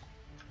well.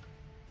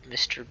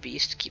 Mr.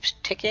 Beast keeps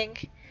ticking.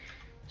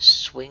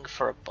 Swing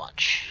for a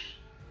bunch.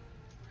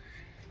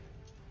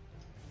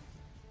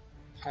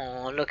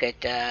 Oh, look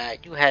at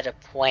that. You had a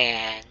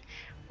plan.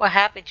 What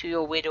happened to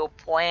your widow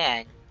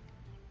plan?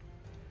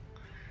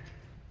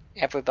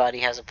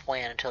 Everybody has a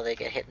plan until they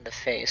get hit in the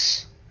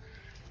face.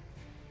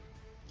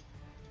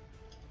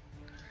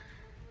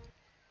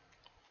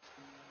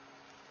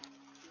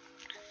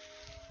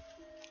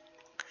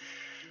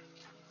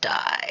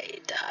 Die,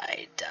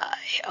 die, die.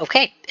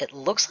 Okay, it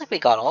looks like we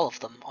got all of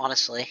them,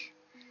 honestly.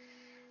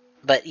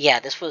 But yeah,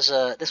 this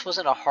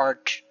wasn't a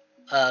hard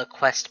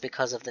quest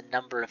because of the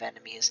number of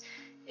enemies.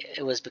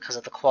 It was because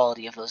of the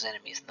quality of those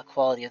enemies, and the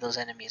quality of those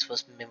enemies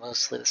was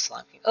mostly the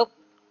Slime King. Oh!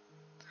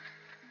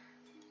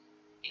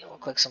 You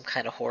look like some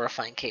kind of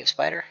horrifying cave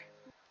spider.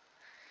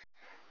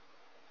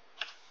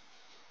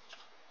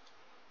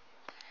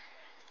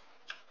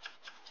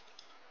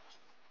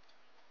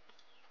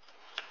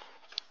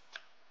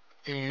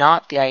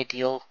 Not the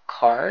ideal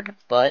card,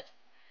 but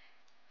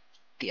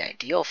the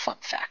ideal fun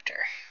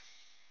factor.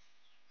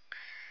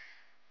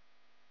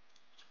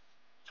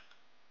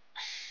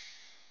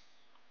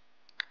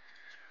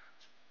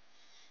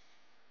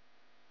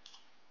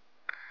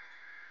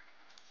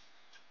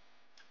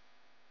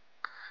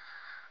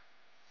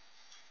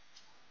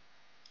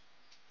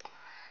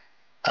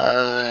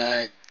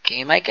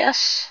 Game, I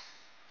guess?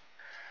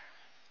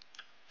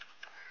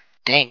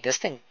 Dang, this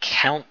thing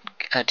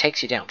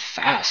takes you down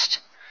fast.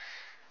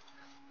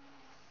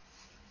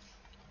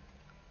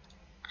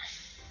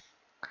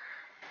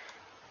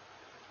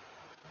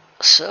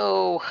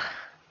 So,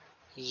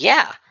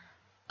 yeah.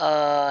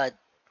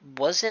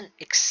 Wasn't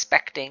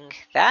expecting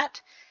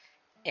that,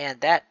 and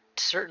that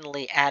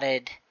certainly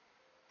added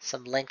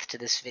some length to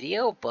this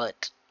video,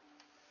 but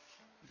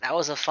that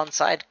was a fun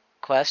side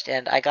quest,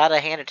 and I gotta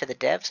hand it to the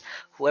devs.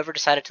 Whoever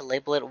decided to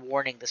label it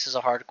warning, this is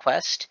a hard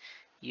quest,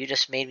 you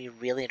just made me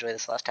really enjoy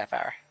this last half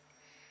hour.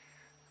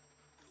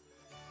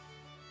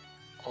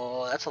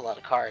 Oh, that's a lot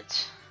of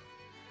cards.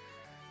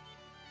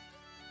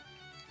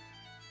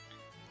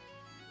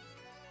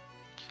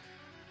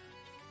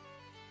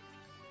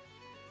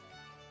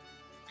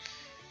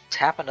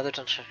 Tap another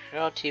dungeon.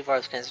 Oh,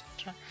 T-Var's gonna...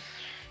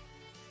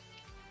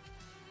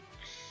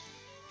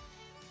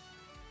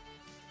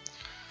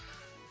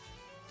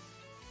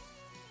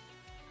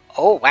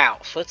 Oh, wow.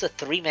 So it's a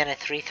 3-mana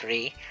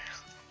 3/3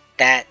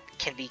 that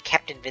can be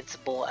kept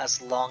invincible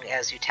as long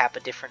as you tap a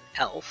different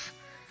elf.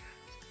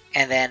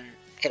 And then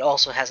it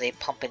also has a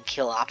pump and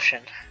kill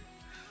option.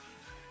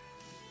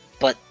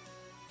 But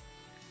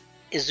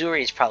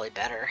Izuri is probably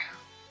better.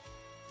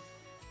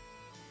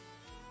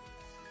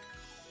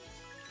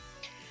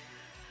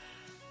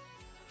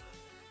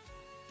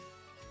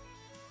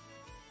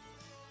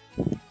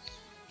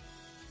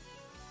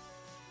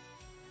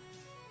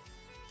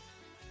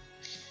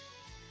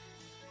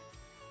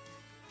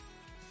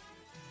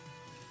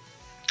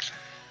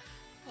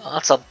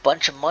 wants a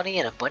bunch of money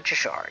and a bunch of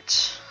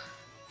shards.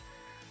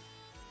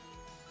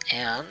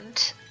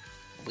 And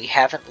we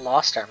haven't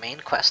lost our main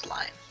quest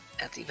line.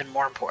 That's even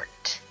more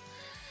important.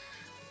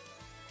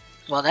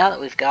 Well, now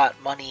that we've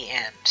got money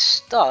and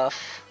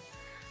stuff,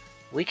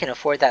 we can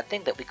afford that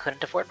thing that we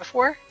couldn't afford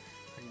before?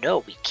 No,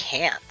 we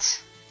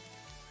can't.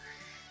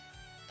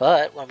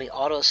 But when we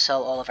auto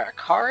sell all of our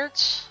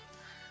cards,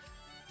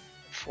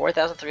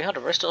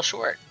 4,300, we're still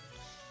short.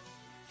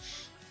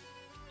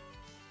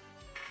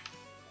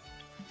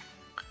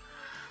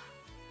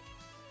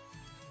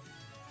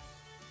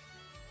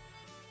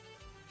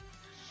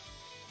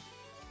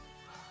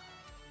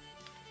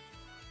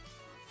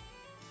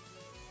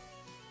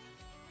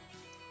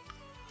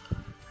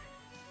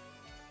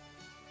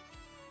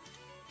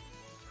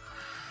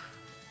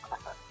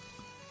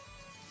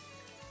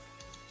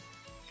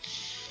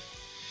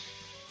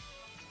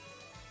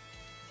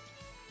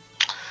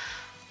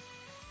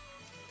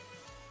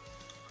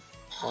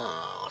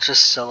 Let's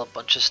just sell a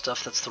bunch of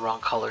stuff that's the wrong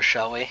color,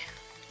 shall we?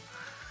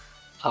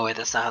 Oh wait,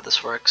 that's not how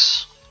this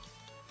works.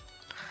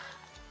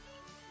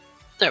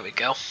 There we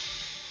go.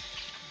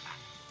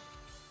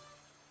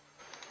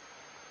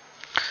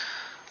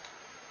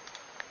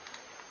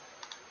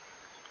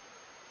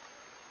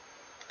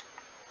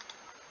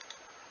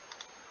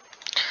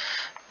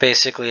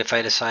 Basically, if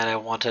I decide I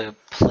want to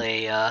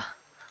play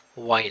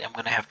white, I'm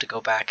going to have to go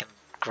back and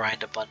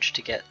grind a bunch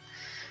to get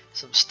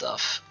some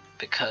stuff,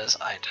 because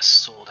I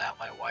just sold out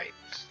my white.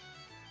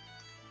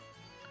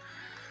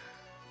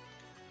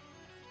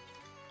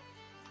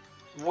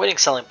 I'm avoiding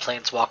selling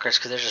planeswalkers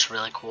because they're just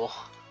really cool.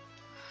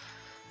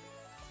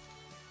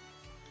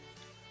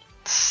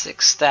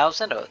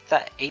 6,000? Oh,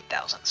 that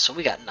 8,000. So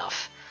we got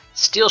enough.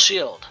 Steel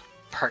Shield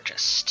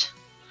purchased.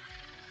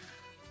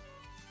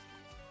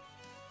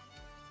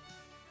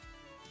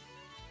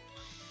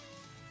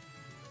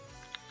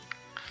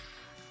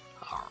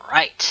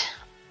 Alright.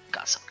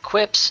 Got some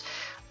quips.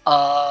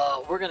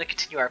 We're going to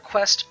continue our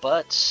quest,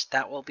 but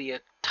that will be a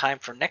time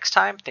for next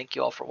time. Thank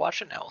you all for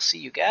watching. I will see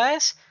you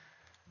guys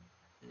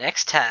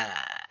next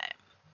time.